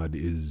Squad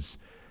is,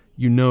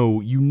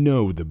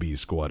 the B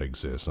Squad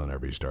exists on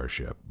every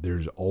starship.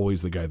 There's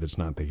always the guy that's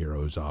not the hero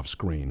who's off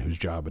screen, whose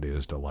job it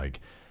is to, like,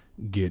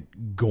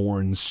 get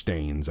Gorn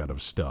stains out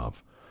of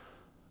stuff.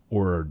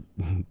 Or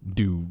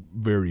do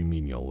very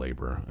menial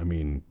labor. I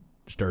mean,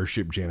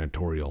 Starship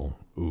Janitorial,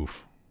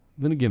 oof.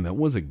 Then again, that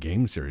was a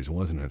game series,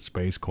 wasn't it?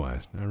 Space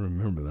Quest. I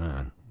remember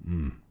that.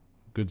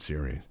 Good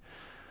series.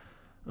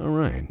 All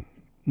right,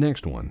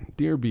 next one.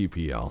 Dear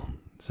BPL,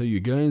 so you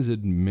guys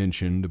had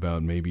mentioned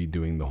about maybe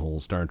doing the whole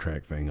Star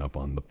Trek thing up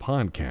on the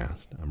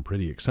podcast. I'm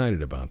pretty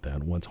excited about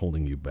that. What's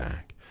holding you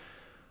back?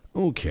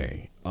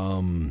 Okay.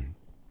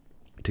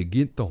 To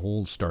get the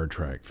whole Star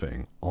Trek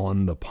thing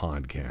on the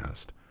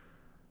podcast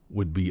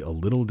would be a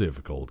little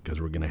difficult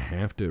because we're going to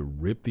have to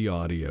rip the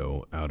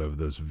audio out of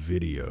those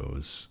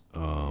videos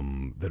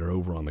that are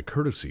over on the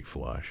Courtesy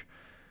Flush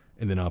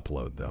and then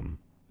upload them.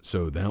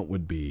 So that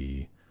would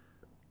be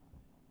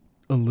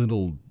a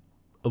little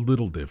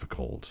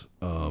difficult,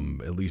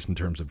 at least in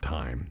terms of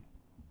time.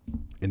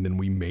 And then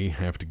we may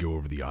have to go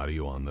over the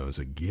audio on those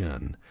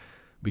again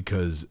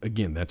because,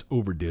 again, that's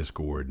over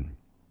Discord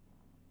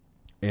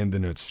and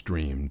then it's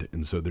streamed.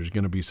 And so there's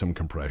going to be some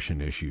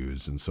compression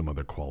issues and some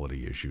other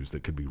quality issues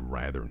that could be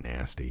rather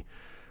nasty.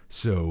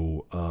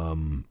 So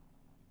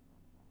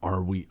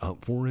are we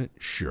up for it?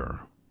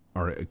 Sure.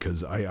 All right,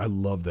 because I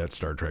love that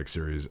Star Trek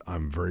series.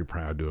 I'm very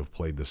proud to have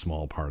played the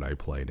small part I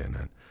played in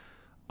it.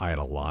 I had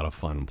a lot of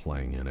fun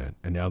playing in it.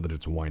 And now that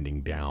it's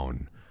winding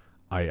down,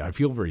 I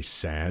feel very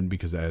sad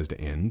because that has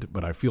to end,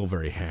 but I feel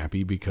very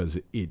happy because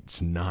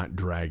it's not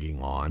dragging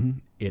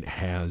on. It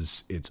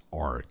has its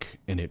arc,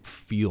 and it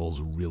feels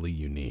really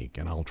unique,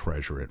 and I'll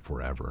treasure it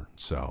forever.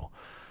 So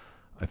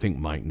I think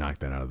Mike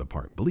knocked that out of the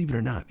park. Believe it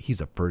or not, he's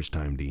a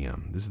first-time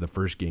DM. This is the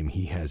first game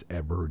he has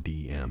ever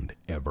DM'd,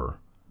 ever.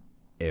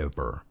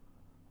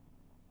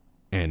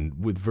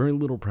 And with very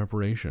little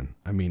preparation.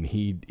 I mean,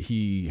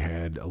 he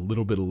had a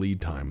little bit of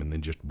lead time and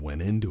then just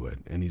went into it.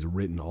 And he's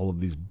written all of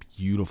these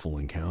beautiful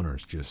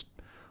encounters just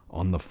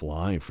on the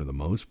fly for the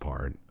most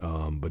part.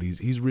 But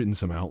he's written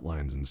some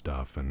outlines and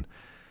stuff, and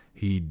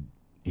he's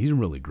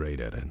really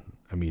great at it.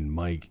 I mean,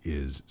 Mike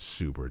is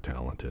super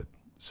talented.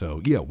 So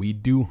yeah, we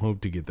do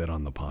hope to get that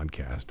on the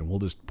podcast, and we'll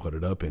just put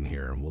it up in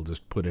here, and we'll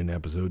just put in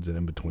episodes, and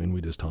in between we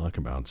just talk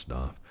about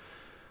stuff.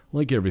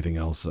 Like everything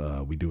else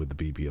we do with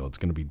the BPO, it's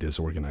going to be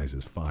disorganized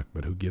as fuck,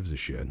 but who gives a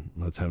shit?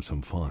 Let's have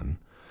some fun.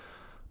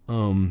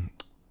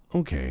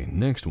 Okay,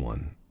 next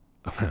one.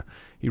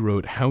 He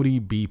wrote, Howdy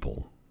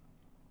Beeple.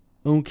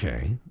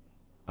 Okay,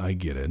 I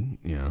get it.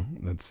 Yeah,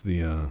 that's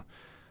the,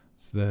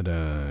 it's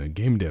that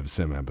Game Dev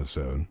Sim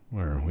episode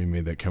where we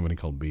made that company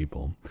called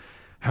Beeple.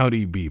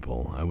 Howdy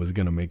Beeple. I was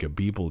going to make a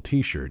Beeple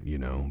t-shirt, you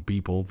know.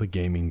 Beeple, the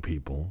gaming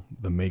people,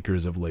 the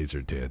makers of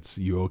laser tits.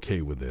 You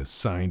okay with this?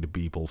 Signed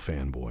Beeple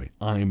fanboy.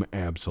 I'm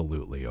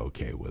absolutely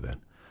okay with it.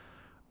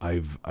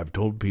 I've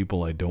told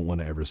people I don't want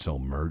to ever sell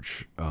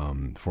merch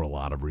for a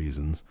lot of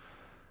reasons.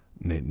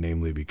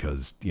 Namely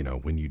because, you know,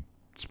 when you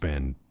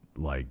spend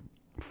like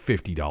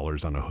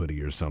 $50 on a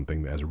hoodie or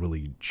something that has a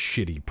really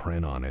shitty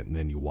print on it and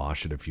then you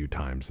wash it a few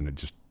times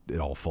and it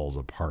all falls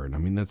apart. I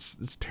mean,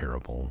 it's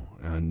terrible,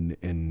 and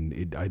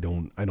I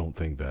don't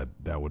think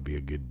that would be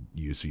a good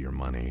use of your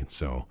money.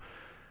 So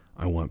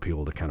I want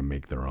people to kind of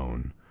make their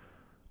own.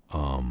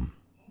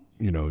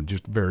 You know,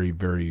 just very,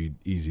 very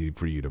easy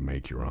for you to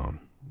make your own.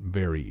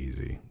 Very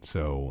easy.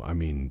 So I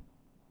mean,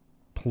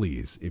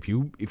 please, if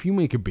you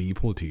make a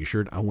Beeple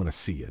t-shirt, I want to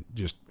see it.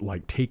 Just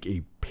like take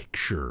a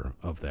picture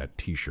of that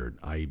t-shirt.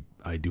 I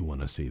do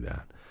want to see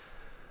that.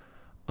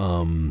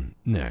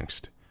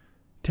 Next.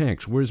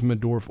 Tex, where's my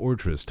Dwarf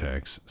Fortress,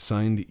 Tex?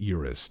 Signed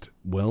Eurist.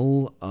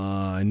 Well,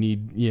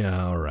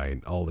 all right,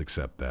 I'll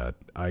accept that.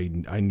 I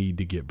need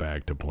to get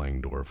back to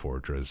playing Dwarf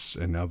Fortress,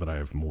 and now that I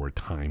have more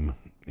time,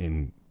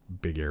 in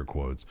big air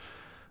quotes,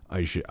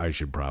 I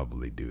should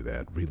probably do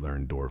that,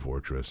 relearn Dwarf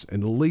Fortress.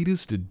 And the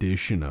latest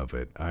edition of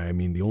it, I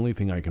mean, the only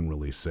thing I can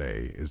really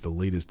say is the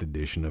latest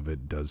edition of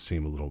it does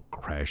seem a little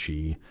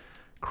crashy.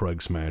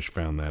 Krug Smash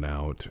found that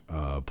out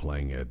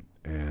playing it.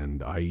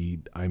 And I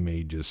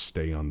may just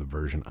stay on the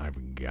version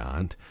I've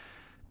got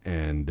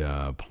and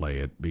play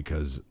it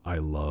because I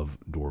love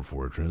Dwarf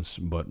Fortress,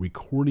 but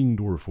recording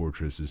Dwarf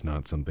Fortress is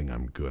not something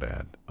I'm good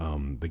at.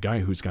 The guy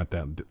who's got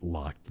that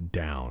locked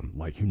down,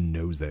 like who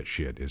knows that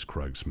shit, is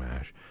Krug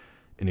Smash.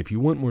 And if you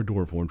want more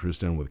Dwarf Fortress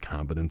done with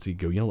competency,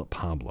 go yell at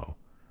Pablo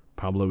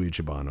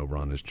Ichiban over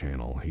on his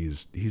channel.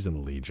 He's in the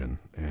Legion,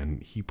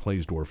 and he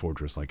plays Dwarf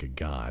Fortress like a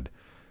god.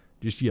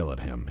 Just yell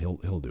at him.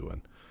 He'll do it.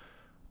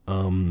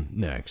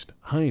 Next.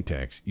 Hi,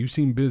 Tex. You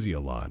seem busy a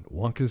lot.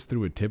 Walk us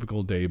through a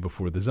typical day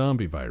before the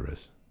zombie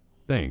virus.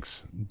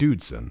 Thanks.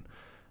 Dudeson.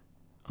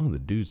 Oh, the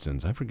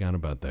Dudesons. I forgot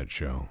about that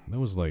show. That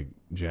was like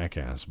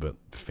Jackass, but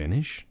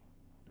Finnish?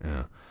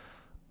 Yeah.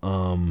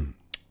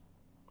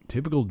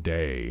 Typical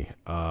day.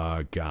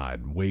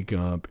 God, wake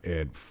up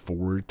at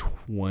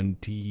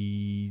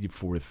 4:20,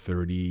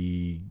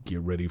 4:30,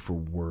 get ready for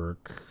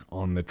work,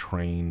 on the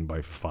train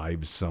by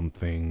 5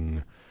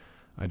 something.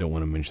 I don't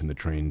want to mention the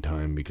train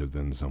time because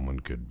then someone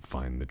could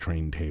find the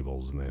train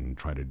tables and then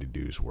try to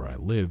deduce where I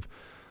live.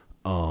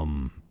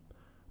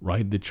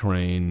 Ride the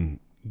train,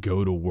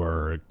 go to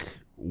work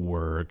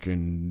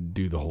and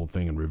do the whole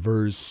thing in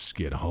reverse,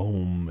 get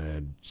home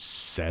at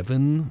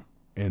 7,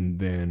 and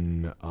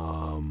then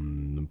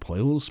play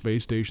a little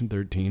Space Station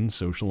 13,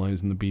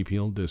 socialize in the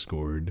BPL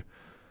Discord,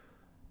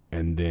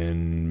 and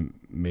then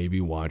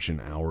maybe watch an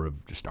hour of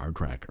Star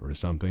Trek or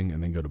something,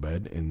 and then go to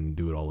bed and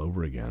do it all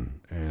over again.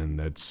 And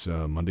that's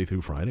Monday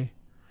through Friday.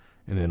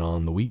 And then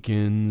on the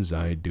weekends,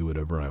 I do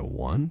whatever I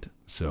want.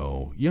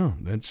 So yeah,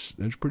 that's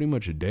pretty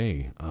much a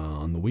day.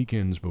 On the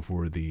weekends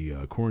before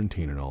the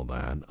quarantine and all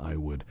that, I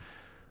would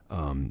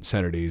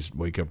Saturdays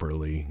wake up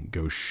early,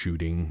 go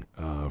shooting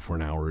for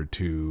an hour or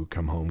two,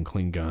 come home,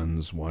 clean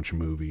guns, watch a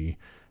movie,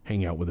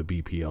 hang out with a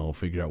BPL,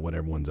 figure out what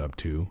everyone's up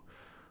to,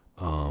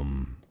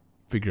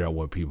 figure out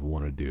what people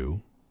want to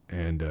do,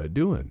 and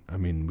do it. I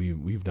mean,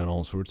 we've done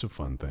all sorts of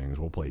fun things.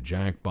 We'll play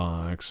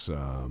Jackbox.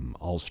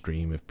 I'll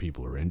stream if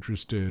people are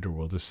interested, or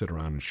we'll just sit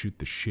around and shoot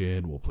the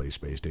shit. We'll play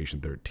Space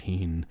Station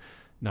 13,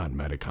 not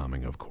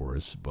metacomming, of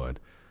course, but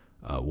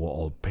we'll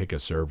all pick a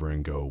server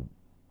and go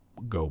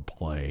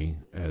play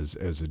as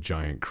a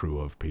giant crew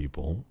of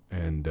people,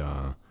 and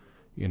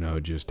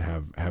just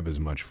have as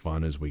much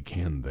fun as we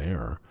can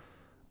there.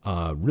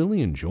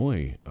 Really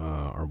enjoy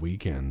our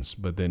weekends,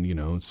 but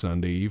then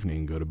Sunday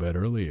evening go to bed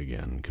early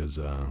again because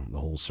the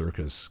whole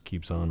circus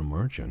keeps on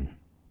marching.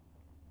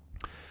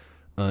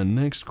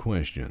 Next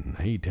question.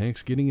 Hey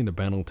Tex, getting into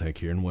BattleTech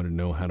here and want to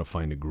know how to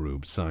find a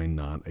group. Sign,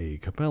 not a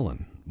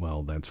Capellan.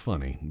 Well, that's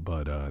funny,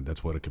 but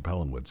that's what a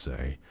Capellan would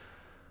say.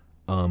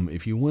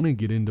 If you want to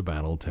get into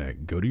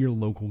BattleTech, go to your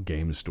local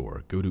game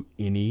store. Go to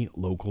any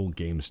local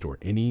game store,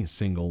 any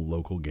single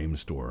local game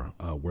store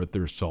worth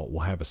their salt will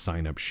have a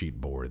sign-up sheet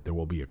board. There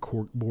will be a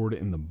cork board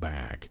in the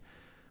back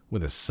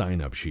with a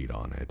sign-up sheet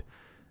on it,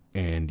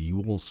 and you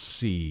will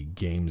see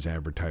games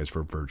advertised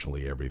for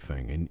virtually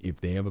everything. And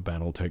if they have a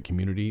BattleTech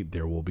community,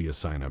 there will be a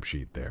sign-up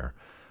sheet there.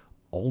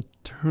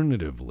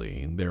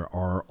 Alternatively, there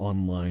are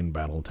online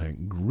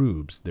BattleTech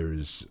groups.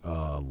 There's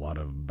a lot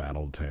of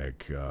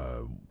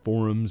BattleTech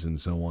forums and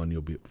so on.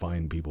 You'll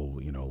find people,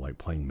 like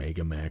playing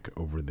Mega Mech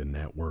over the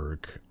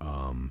network.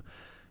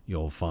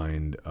 You'll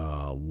find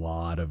a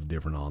lot of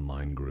different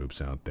online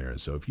groups out there.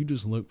 So if you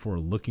just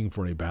looking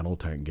for a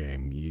BattleTech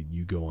game,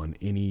 you go on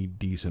any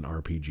decent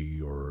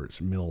RPG or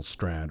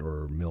Milstrat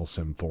or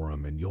Milsim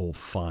forum, and you'll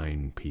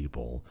find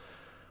people.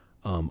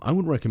 I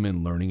would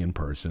recommend learning in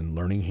person.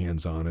 Learning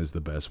hands-on is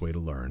the best way to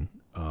learn.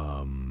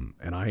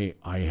 And I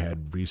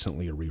had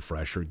recently a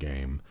refresher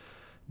game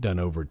done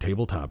over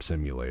Tabletop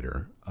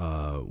Simulator,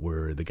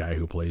 where the guy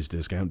who plays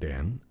Discount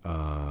Dan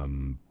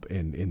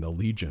in the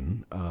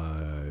Legion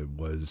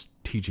was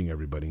teaching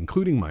everybody,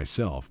 including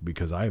myself,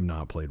 because I have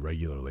not played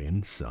regularly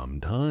in some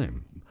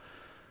time.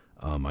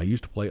 I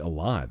used to play a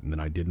lot, and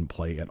then I didn't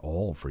play at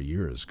all for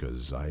years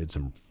because I had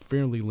some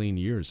fairly lean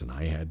years, and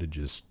I had to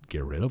just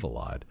get rid of a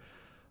lot.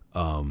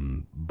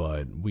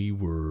 But we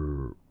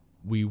were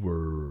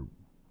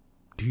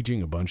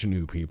teaching a bunch of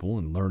new people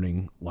and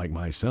learning, like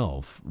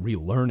myself,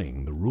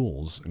 relearning the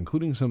rules,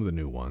 including some of the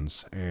new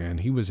ones.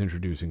 And he was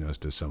introducing us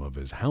to some of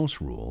his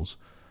house rules,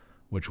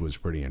 which was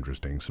pretty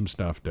interesting. Some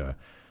stuff to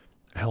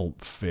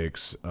help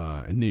fix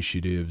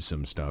initiatives,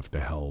 some stuff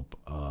to help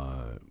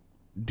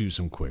do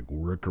some quick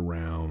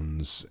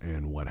workarounds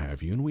and what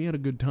have you. And we had a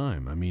good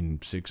time. I mean,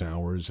 6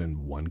 hours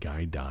and one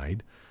guy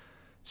died.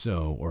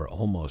 Or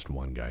almost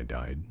one guy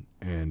died,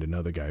 and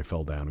another guy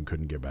fell down and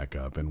couldn't get back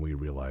up, and we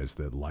realized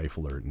that life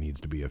alert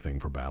needs to be a thing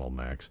for battle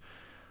mechs.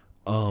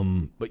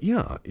 But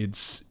yeah,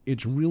 it's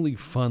really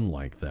fun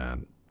like that.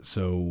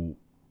 So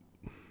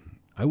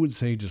I would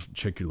say just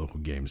check your local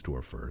game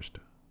store first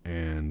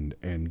and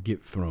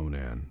get thrown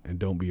in, and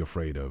don't be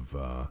afraid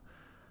of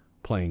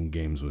playing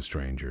games with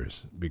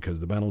strangers, because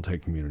the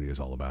BattleTech community is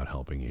all about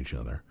helping each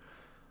other.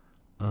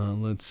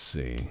 Let's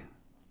see.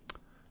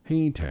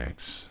 Hey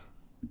Tex.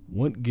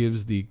 What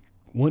gives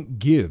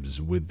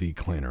with the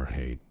clanner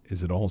hate?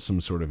 Is it all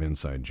some sort of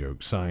inside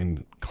joke?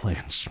 Signed,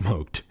 Clan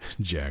Smoked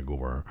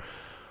Jaguar.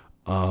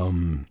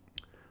 You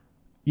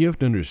have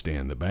to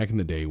understand that back in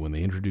the day when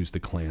they introduced the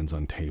clans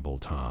on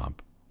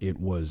tabletop, it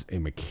was a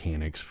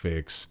mechanics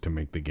fix to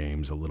make the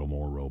games a little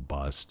more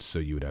robust. So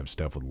you would have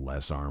stuff with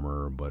less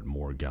armor but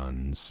more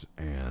guns,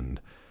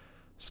 and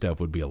stuff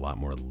would be a lot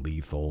more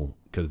lethal,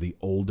 because the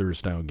older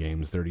style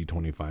games,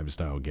 3025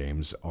 style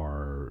games,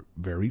 are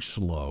very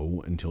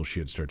slow until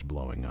shit starts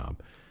blowing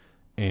up.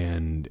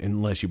 And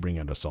unless you bring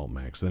out assault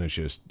mechs, then it's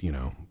just,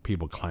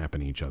 people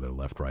clapping each other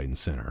left, right, and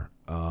center.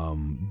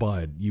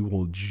 But you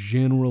will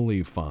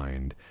generally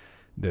find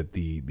that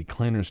the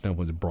clanner stuff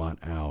was brought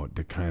out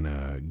to kind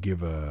of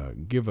give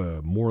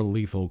a more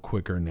lethal,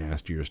 quicker,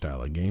 nastier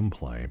style of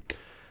gameplay.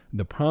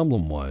 The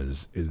problem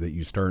is that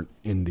you start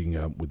ending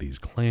up with these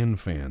clan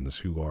fans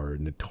who are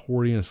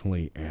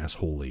notoriously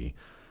assholey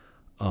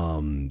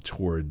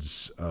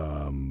towards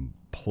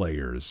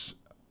players.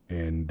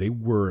 And they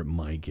were at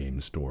my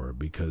game store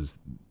because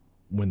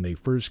when they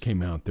first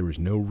came out, there was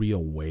no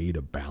real way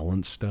to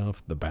balance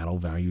stuff. The battle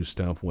value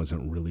stuff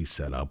wasn't really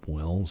set up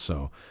well.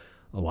 So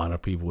a lot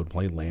of people would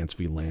play Lance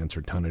v. Lance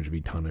or Tonnage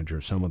v. Tonnage or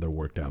some other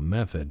worked out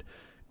method.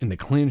 And the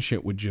clan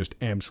shit would just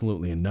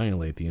absolutely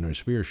annihilate the inner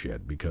sphere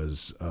shit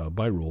because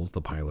by rules,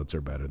 the pilots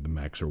are better. The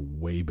mechs are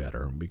way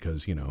better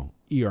because,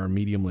 ER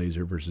medium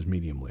laser versus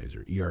medium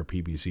laser, ER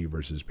PBC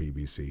versus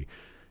PBC.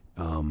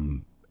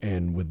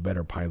 And with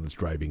better pilots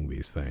driving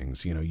these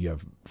things, you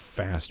have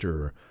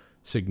faster,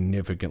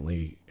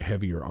 significantly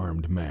heavier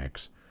armed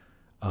mechs.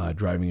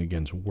 driving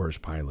against worse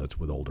pilots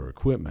with older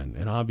equipment.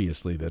 And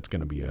obviously that's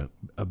going to be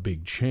a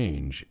big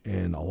change.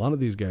 And a lot of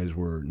these guys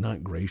were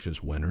not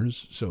gracious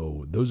winners.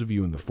 So those of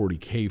you in the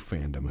 40K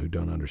fandom who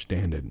don't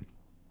understand it,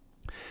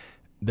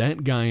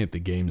 that guy at the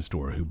game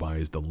store who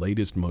buys the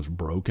latest, most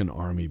broken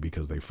army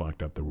because they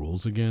fucked up the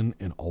rules again,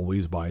 and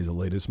always buys the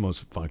latest,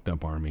 most fucked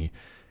up army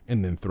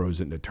and then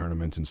throws it into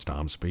tournaments and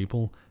stomps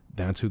people,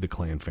 that's who the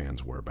clan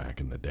fans were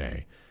back in the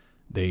day.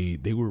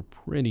 They were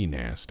pretty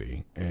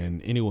nasty,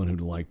 and anyone who'd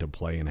like to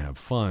play and have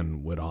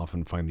fun would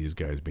often find these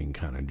guys being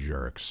kind of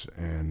jerks,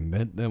 and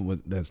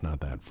that's not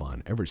that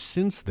fun. Ever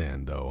since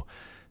then, though,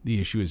 the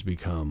issue has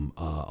become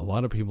a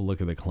lot of people look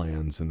at the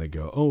clans and they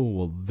go, oh,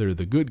 well, they're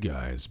the good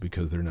guys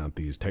because they're not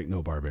these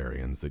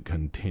techno-barbarians that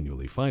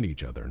continually fight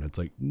each other. And it's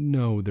like,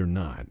 no, they're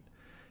not.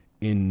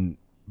 In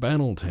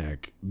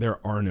Battletech,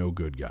 there are no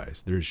good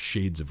guys. There's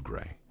shades of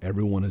gray.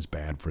 Everyone is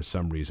bad for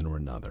some reason or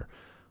another.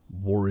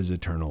 War is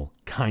eternal.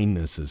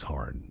 Kindness is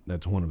hard.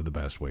 That's one of the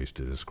best ways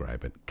to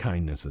describe it.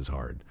 Kindness is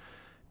hard.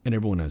 And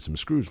everyone has some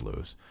screws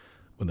loose.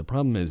 But the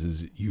problem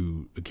is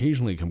you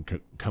occasionally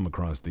come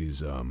across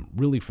these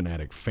really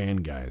fanatic fan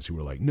guys who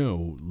are like,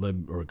 no,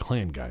 or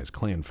clan guys,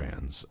 clan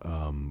fans,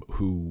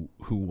 who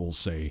will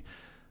say,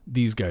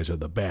 these guys are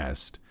the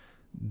best,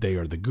 they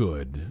are the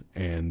good,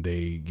 and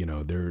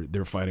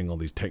they're fighting all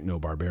these techno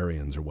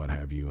barbarians or what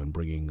have you, and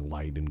bringing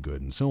light and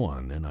good and so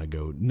on. And I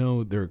go,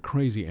 no, they're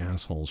crazy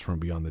assholes from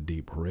beyond the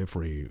deep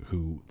periphery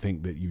who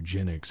think that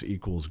eugenics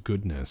equals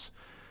goodness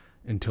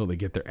until they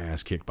get their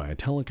ass kicked by a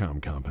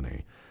telecom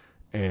company.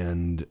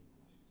 And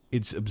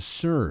it's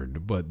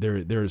absurd, but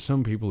there are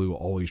some people who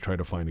always try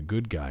to find a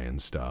good guy and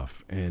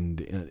stuff.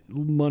 And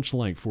much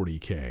like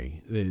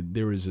 40K,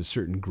 there is a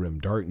certain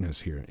grim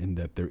darkness here in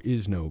that there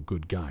is no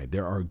good guy.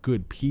 There are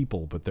good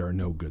people, but there are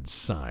no good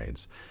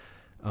sides.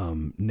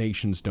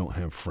 Nations don't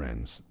have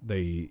friends.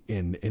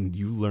 And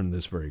you learn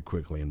this very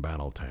quickly in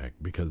Battletech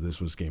because this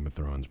was Game of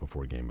Thrones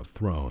before Game of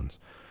Thrones.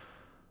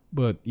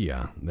 But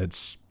yeah,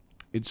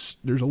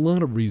 there's a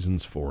lot of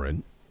reasons for it,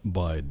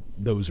 but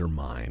those are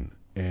mine.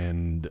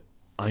 And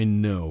I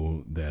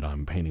know that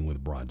I'm painting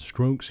with broad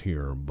strokes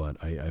here,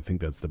 but I think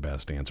that's the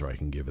best answer I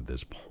can give at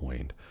this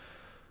point.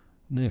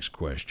 Next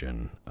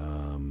question.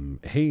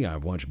 Hey,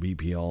 I've watched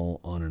BPL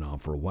on and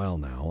off for a while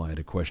now. I had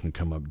a question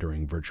come up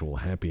during virtual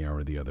happy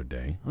hour the other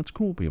day. That's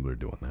cool, people are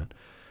doing that.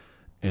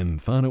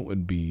 And thought it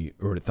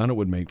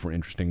would make for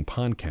interesting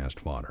podcast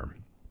fodder.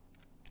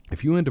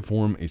 If you had to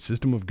form a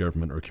system of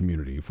government or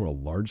community for a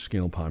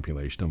large-scale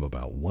population of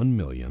about 1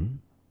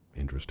 million,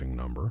 interesting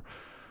number,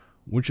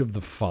 which of the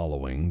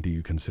following do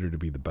you consider to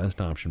be the best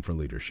option for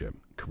leadership?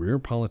 Career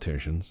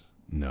politicians?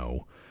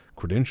 No.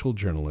 Credentialed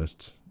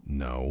journalists?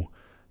 No.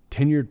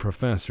 Tenured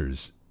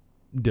professors?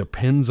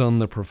 Depends on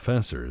the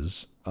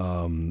professors,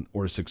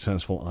 or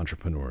successful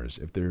entrepreneurs.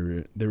 If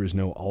there is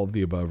no all of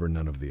the above or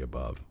none of the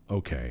above.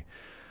 Okay.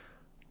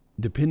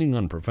 Depending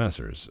on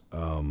professors,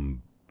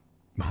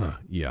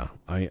 yeah,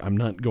 I'm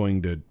not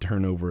going to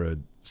turn over a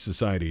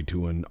society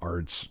to an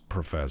arts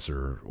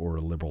professor or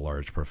a liberal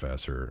arts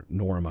professor,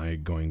 nor am I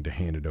going to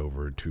hand it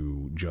over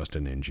to just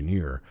an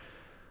engineer.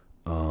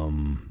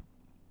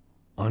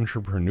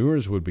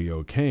 Entrepreneurs would be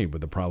okay,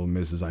 but the problem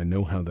is I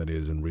know how that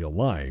is in real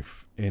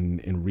life.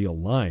 In real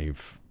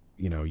life,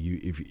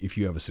 if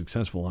you have a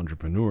successful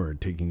entrepreneur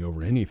taking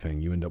over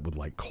anything, you end up with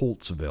like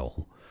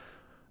Coltsville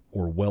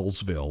or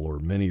Wellsville or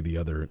many of the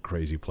other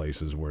crazy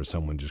places where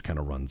someone just kind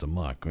of runs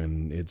amok.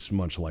 And it's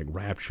much like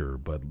Rapture,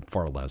 but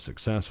far less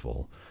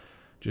successful.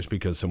 Just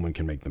because someone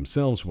can make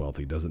themselves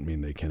wealthy doesn't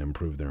mean they can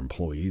improve their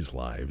employees'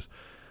 lives.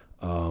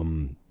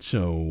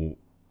 So,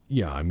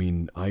 yeah, I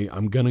mean,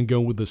 I'm going to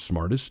go with the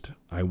smartest.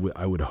 I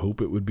would hope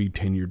it would be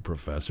tenured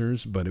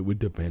professors, but it would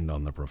depend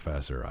on the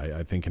professor.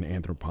 I think an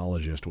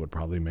anthropologist would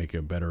probably make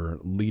a better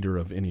leader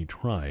of any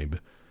tribe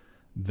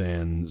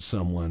than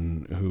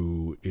someone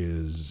who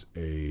is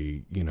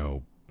a,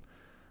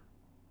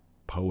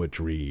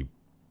 poetry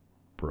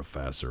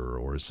professor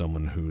or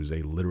someone who's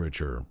a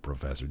literature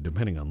professor,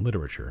 depending on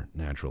literature,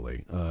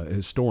 naturally.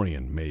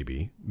 Historian,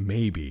 maybe,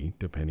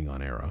 depending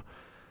on era.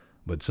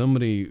 But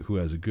somebody who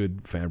has a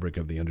good fabric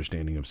of the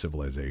understanding of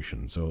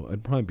civilization. So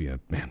I'd probably be an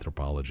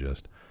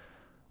anthropologist.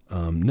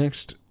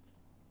 Next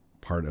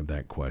part of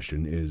that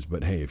question is,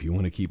 but hey, if you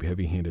want to keep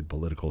heavy-handed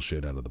political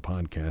shit out of the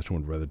podcast and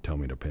would rather tell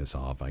me to piss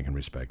off, I can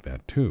respect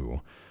that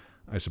too.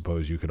 I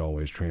suppose you could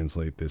always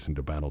translate this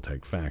into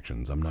Battletech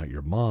factions. I'm not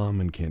your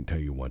mom and can't tell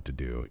you what to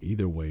do.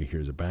 Either way,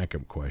 here's a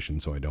backup question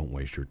so I don't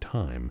waste your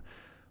time.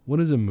 What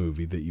is a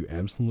movie that you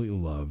absolutely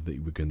love that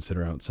you would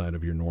consider outside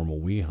of your normal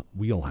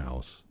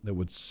wheelhouse that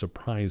would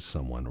surprise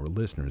someone or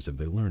listeners if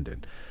they learned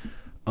it?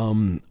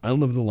 I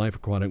love The Life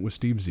Aquatic with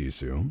Steve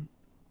Zissou.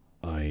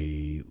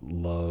 I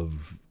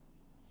love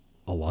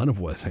a lot of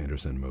Wes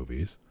Anderson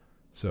movies.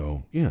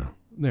 So, yeah,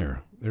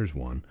 there's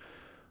one.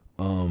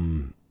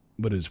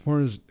 But as far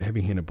as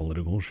heavy-handed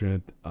political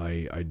shit,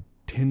 I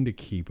tend to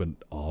keep it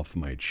off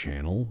my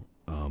channel.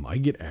 I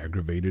get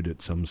aggravated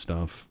at some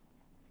stuff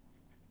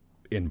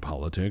in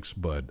politics,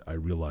 but I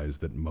realize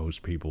that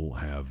most people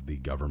have the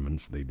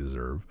governments they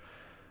deserve.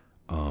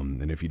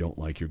 And if you don't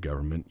like your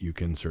government, you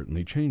can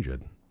certainly change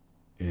it.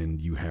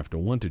 And you have to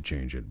want to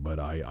change it. But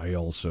I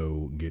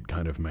also get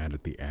kind of mad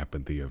at the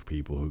apathy of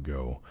people who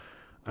go,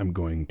 I'm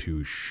going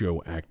to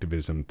show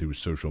activism through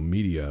social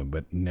media,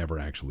 but never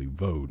actually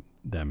vote.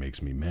 That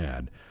makes me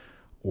mad.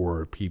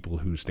 Or people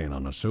who stand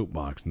on a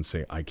soapbox and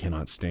say, I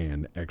cannot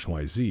stand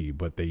XYZ,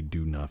 but they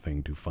do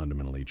nothing to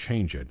fundamentally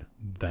change it.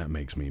 That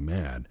makes me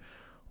mad.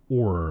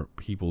 Or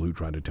people who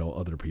try to tell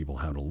other people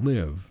how to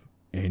live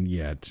and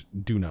yet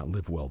do not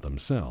live well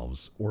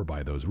themselves or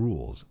by those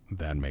rules.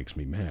 That makes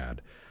me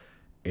mad.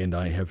 And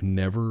I have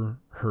never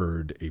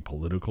heard a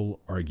political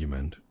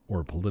argument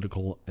or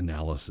political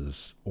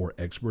analysis or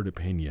expert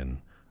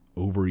opinion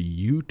over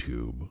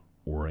YouTube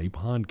or a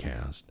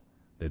podcast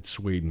that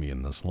swayed me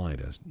in the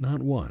slightest.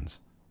 Not once.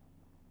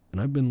 And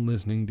I've been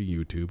listening to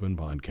YouTube and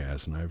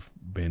podcasts, and I've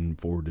been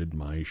forwarded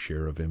my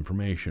share of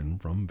information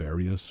from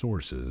various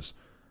sources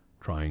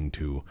trying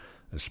to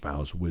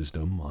espouse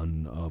wisdom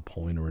on a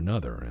point or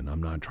another. And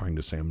I'm not trying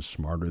to say I'm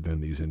smarter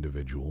than these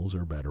individuals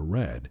or better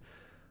read.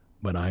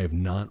 But I have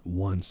not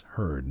once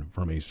heard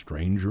from a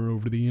stranger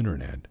over the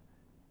internet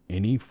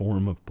any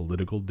form of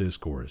political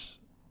discourse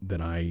that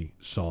I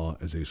saw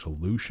as a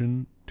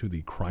solution to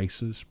the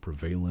crisis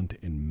prevalent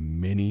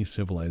in many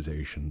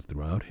civilizations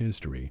throughout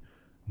history,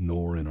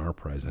 nor in our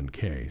present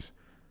case.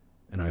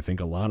 And I think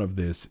a lot of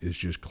this is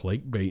just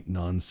clickbait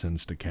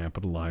nonsense to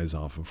capitalize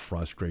off of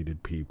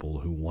frustrated people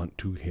who want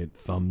to hit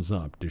thumbs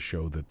up to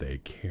show that they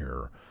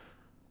care.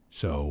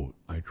 So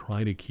I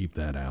try to keep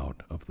that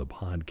out of the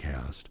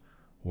podcast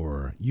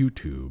or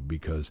YouTube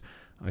because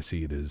I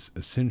see it as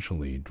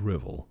essentially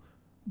drivel,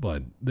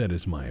 but that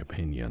is my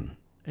opinion.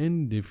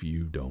 And if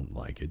you don't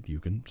like it, you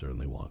can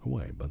certainly walk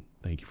away, but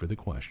thank you for the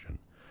question.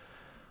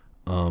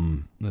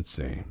 Let's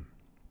see.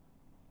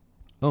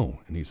 Oh,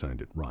 and he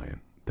signed it, Ryan.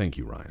 Thank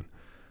you, Ryan.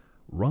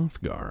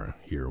 Rothgar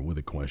here with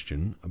a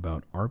question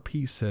about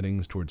RP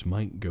settings towards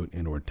mic, goat,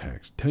 and or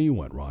text. Tell you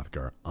what,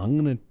 Rothgar, I'm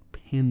going to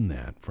pin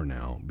that for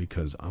now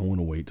because I want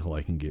to wait till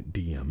I can get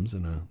DMs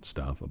and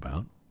stuff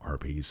about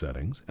RP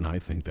settings, and I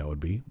think that would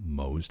be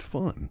most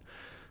fun.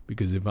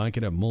 Because if I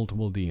could have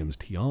multiple DMs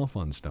tee off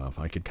on stuff,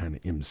 I could kind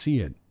of MC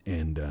it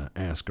and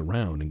ask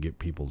around and get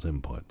people's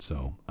input.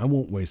 So I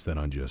won't waste that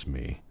on just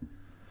me.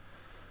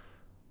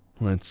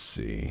 Let's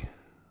see.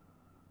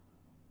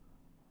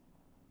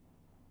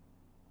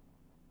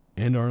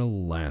 And our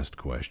last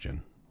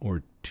question,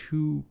 or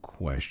two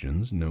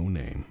questions, no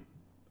name.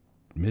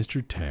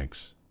 Mr.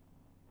 Tex,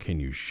 can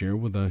you share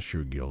with us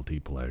your guilty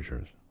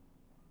pleasures?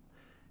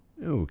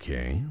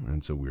 Okay,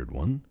 that's a weird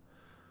one.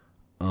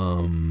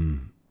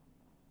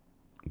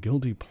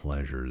 Guilty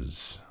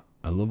pleasures.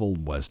 I love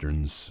old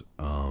westerns.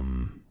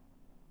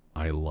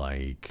 I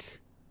like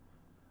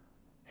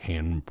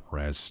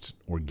hand-pressed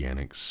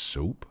organic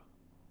soap.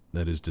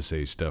 That is to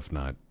say, stuff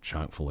not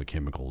chock full of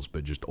chemicals,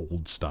 but just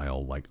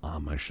old-style, like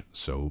Amish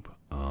soap.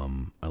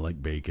 I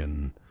like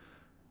bacon,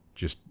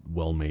 just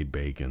well-made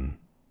bacon.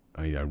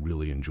 I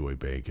really enjoy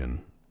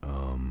bacon.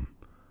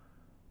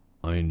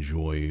 I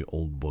enjoy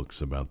old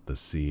books about the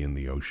sea and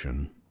the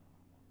ocean.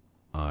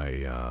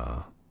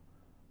 I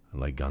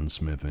like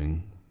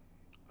gunsmithing.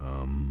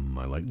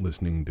 I like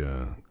listening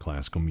to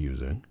classical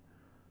music.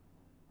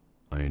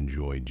 I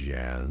enjoy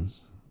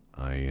jazz.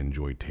 I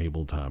enjoy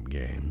tabletop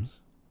games.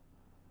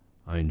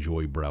 I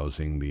enjoy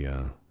browsing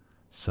the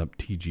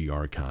SUP-TG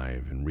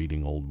archive and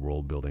reading old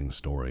world-building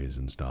stories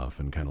and stuff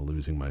and kind of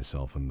losing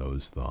myself in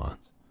those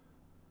thoughts.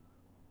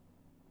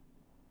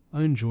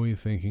 I enjoy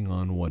thinking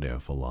on what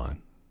if a lot.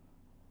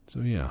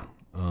 So yeah,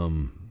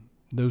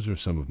 those are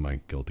some of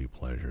my guilty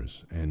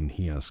pleasures. And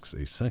he asks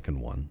a second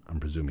one. I'm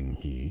presuming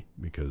he,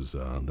 because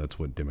that's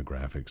what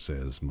demographics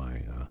says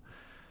my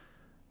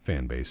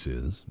fan base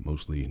is,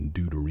 mostly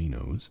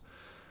deuterinos.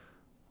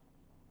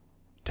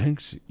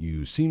 Tex,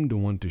 you seem to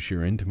want to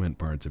share intimate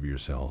parts of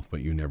yourself, but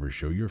you never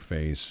show your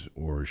face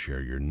or share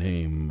your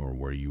name or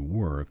where you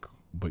work,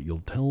 but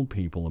you'll tell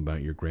people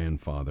about your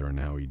grandfather and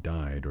how he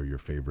died or your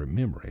favorite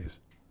memories.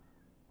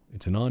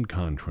 It's an odd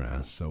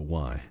contrast, so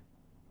why?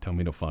 Tell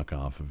me to fuck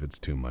off if it's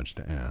too much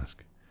to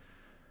ask.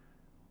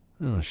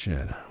 Oh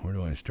shit, where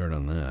do I start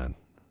on that?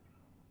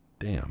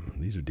 Damn,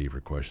 these are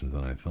deeper questions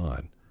than I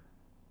thought.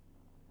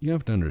 You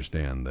have to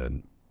understand that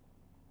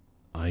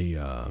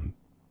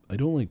I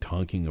don't like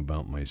talking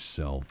about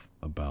myself,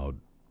 about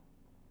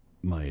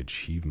my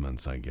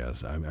achievements, I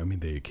guess. I mean,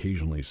 they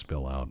occasionally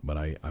spill out, but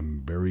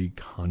I'm very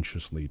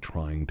consciously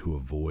trying to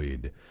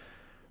avoid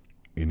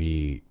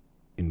any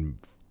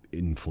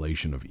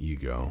inflation of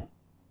ego.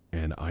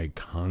 And I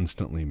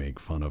constantly make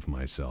fun of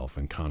myself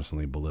and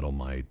constantly belittle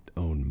my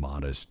own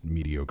modest,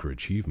 mediocre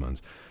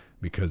achievements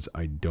because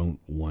I don't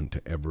want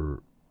to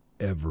ever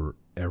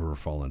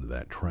fall into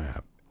that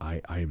trap.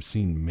 I have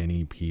seen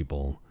many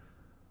people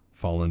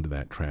fall into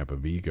that trap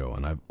of ego,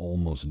 and I've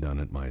almost done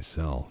it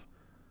myself,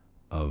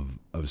 of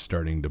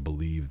starting to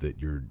believe that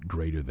you're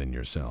greater than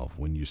yourself.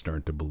 When you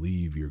start to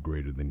believe you're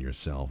greater than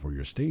yourself or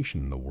your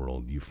station in the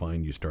world, you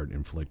find you start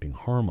inflicting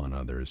harm on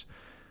others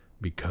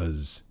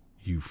because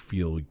you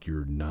feel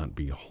you're not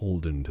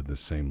beholden to the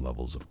same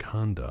levels of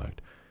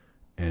conduct.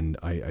 And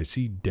I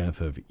see death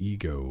of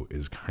ego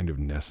is kind of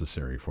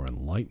necessary for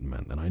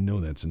enlightenment, and I know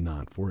that's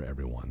not for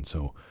everyone.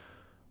 So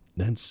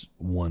that's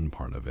one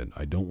part of it.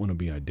 I don't want to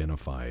be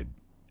identified,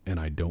 and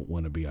I don't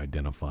want to be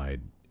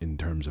identified in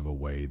terms of a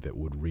way that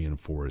would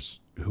reinforce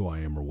who I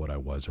am or what I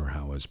was or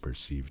how I was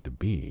perceived to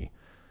be.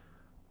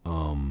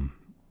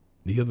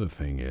 The other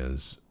thing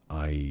is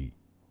I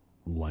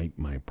like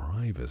my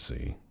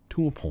privacy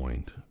to a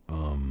point.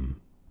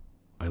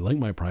 I like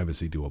my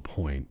privacy to a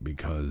point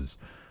because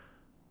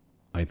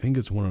I think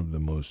it's one of the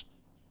most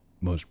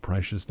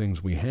precious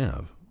things we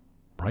have.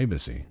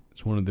 Privacy.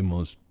 It's one of the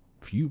most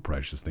few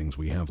precious things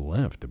we have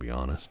left, to be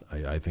honest.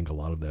 I think a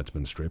lot of that's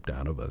been stripped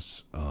out of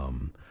us.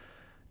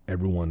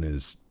 Everyone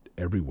is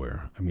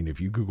everywhere. I mean,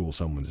 if you Google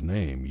someone's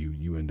name,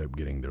 you end up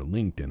getting their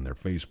LinkedIn, their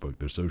Facebook,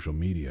 their social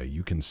media.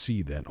 You can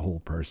see that whole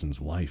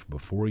person's life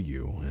before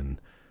you and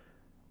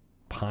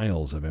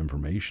piles of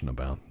information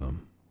about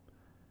them.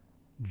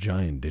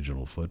 Giant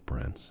digital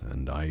footprints.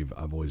 And I've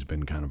always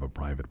been kind of a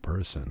private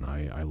person.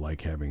 I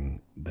like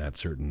having that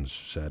certain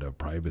set of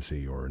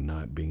privacy, or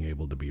not being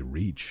able to be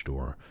reached,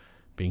 or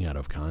being out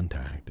of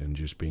contact, and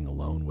just being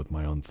alone with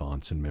my own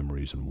thoughts and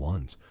memories and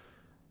wants.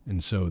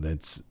 And so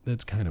that's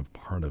kind of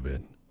part of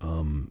it.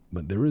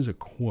 But there is a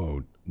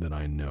quote that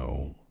I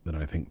know that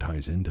I think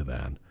ties into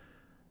that.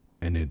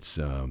 And it's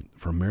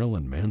from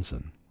Marilyn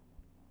Manson,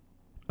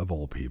 of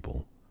all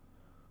people.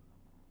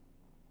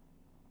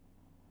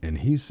 And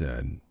he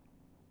said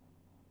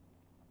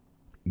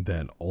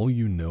that all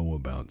you know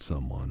about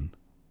someone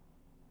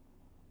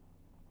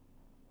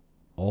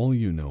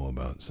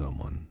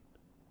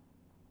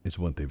is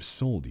what they've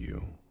sold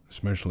you,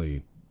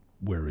 especially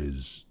where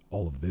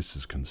all of this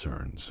is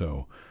concerned.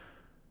 So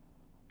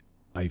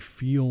I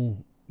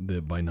feel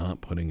that by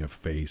not putting a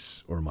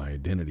face or my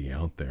identity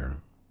out there,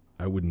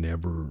 I would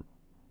never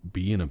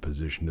be in a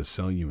position to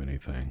sell you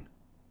anything,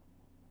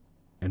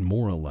 and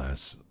more or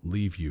less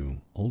leave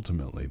you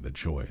ultimately the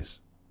choice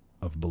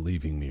of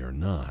believing me or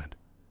not,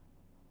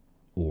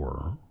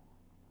 or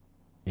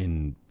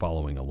in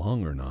following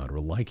along or not, or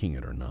liking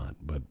it or not,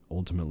 but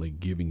ultimately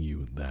giving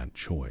you that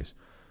choice.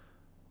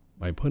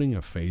 By putting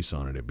a face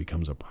on it, it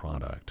becomes a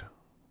product.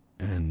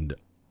 And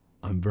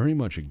I'm very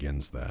much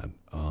against that,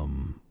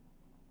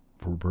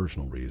 for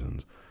personal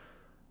reasons.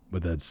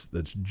 But that's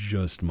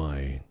just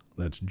my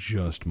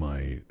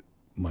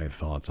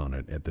thoughts on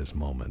it at this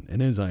moment.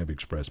 And as I've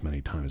expressed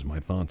many times, my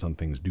thoughts on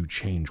things do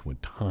change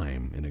with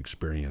time and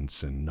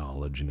experience and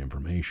knowledge and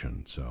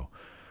information. So,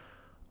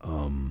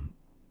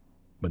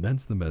 but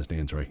that's the best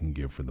answer I can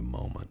give for the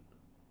moment.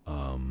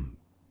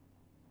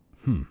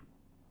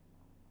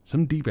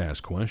 Some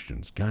deep-ass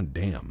questions. God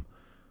damn.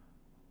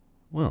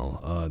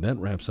 Well, that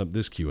wraps up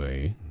this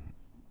QA.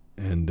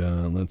 And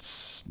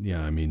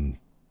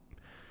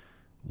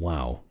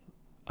wow.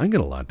 I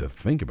got a lot to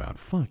think about.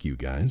 Fuck you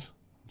guys.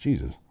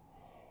 Jesus.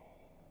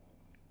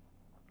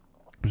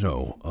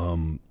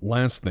 So,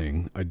 last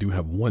thing, I do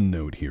have one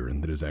note here,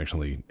 and that is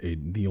actually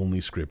the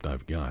only script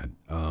I've got.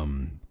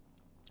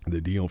 The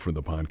deal for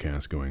the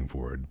podcast going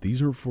forward.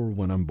 These are for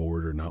when I'm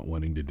bored or not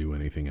wanting to do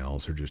anything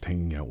else, or just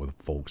hanging out with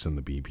folks in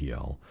the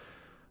BPL.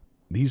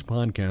 These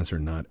podcasts are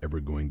not ever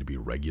going to be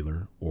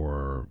regular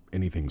or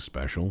anything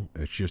special.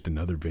 It's just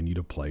another venue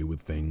to play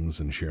with things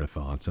and share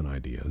thoughts and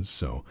ideas.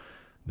 So,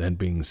 that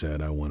being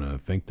said, I want to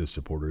thank the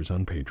supporters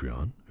on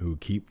Patreon who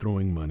keep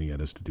throwing money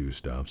at us to do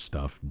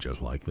stuff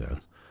just like this.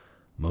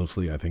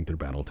 Mostly, I think they're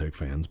Battletech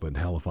fans, but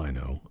hell if I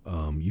know.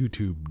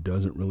 YouTube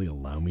doesn't really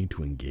allow me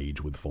to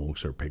engage with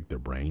folks or pick their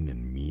brain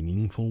in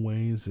meaningful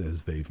ways,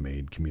 as they've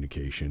made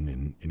communication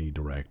in any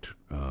direct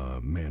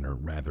manner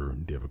rather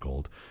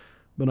difficult.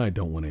 But I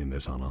don't want to end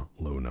this on a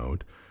low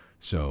note.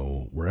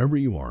 So, wherever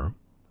you are,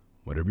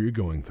 whatever you're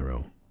going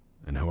through,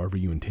 and however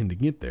you intend to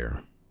get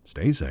there,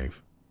 stay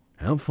safe,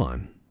 have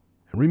fun,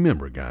 and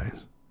remember,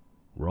 guys,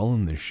 we're all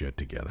in this shit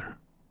together.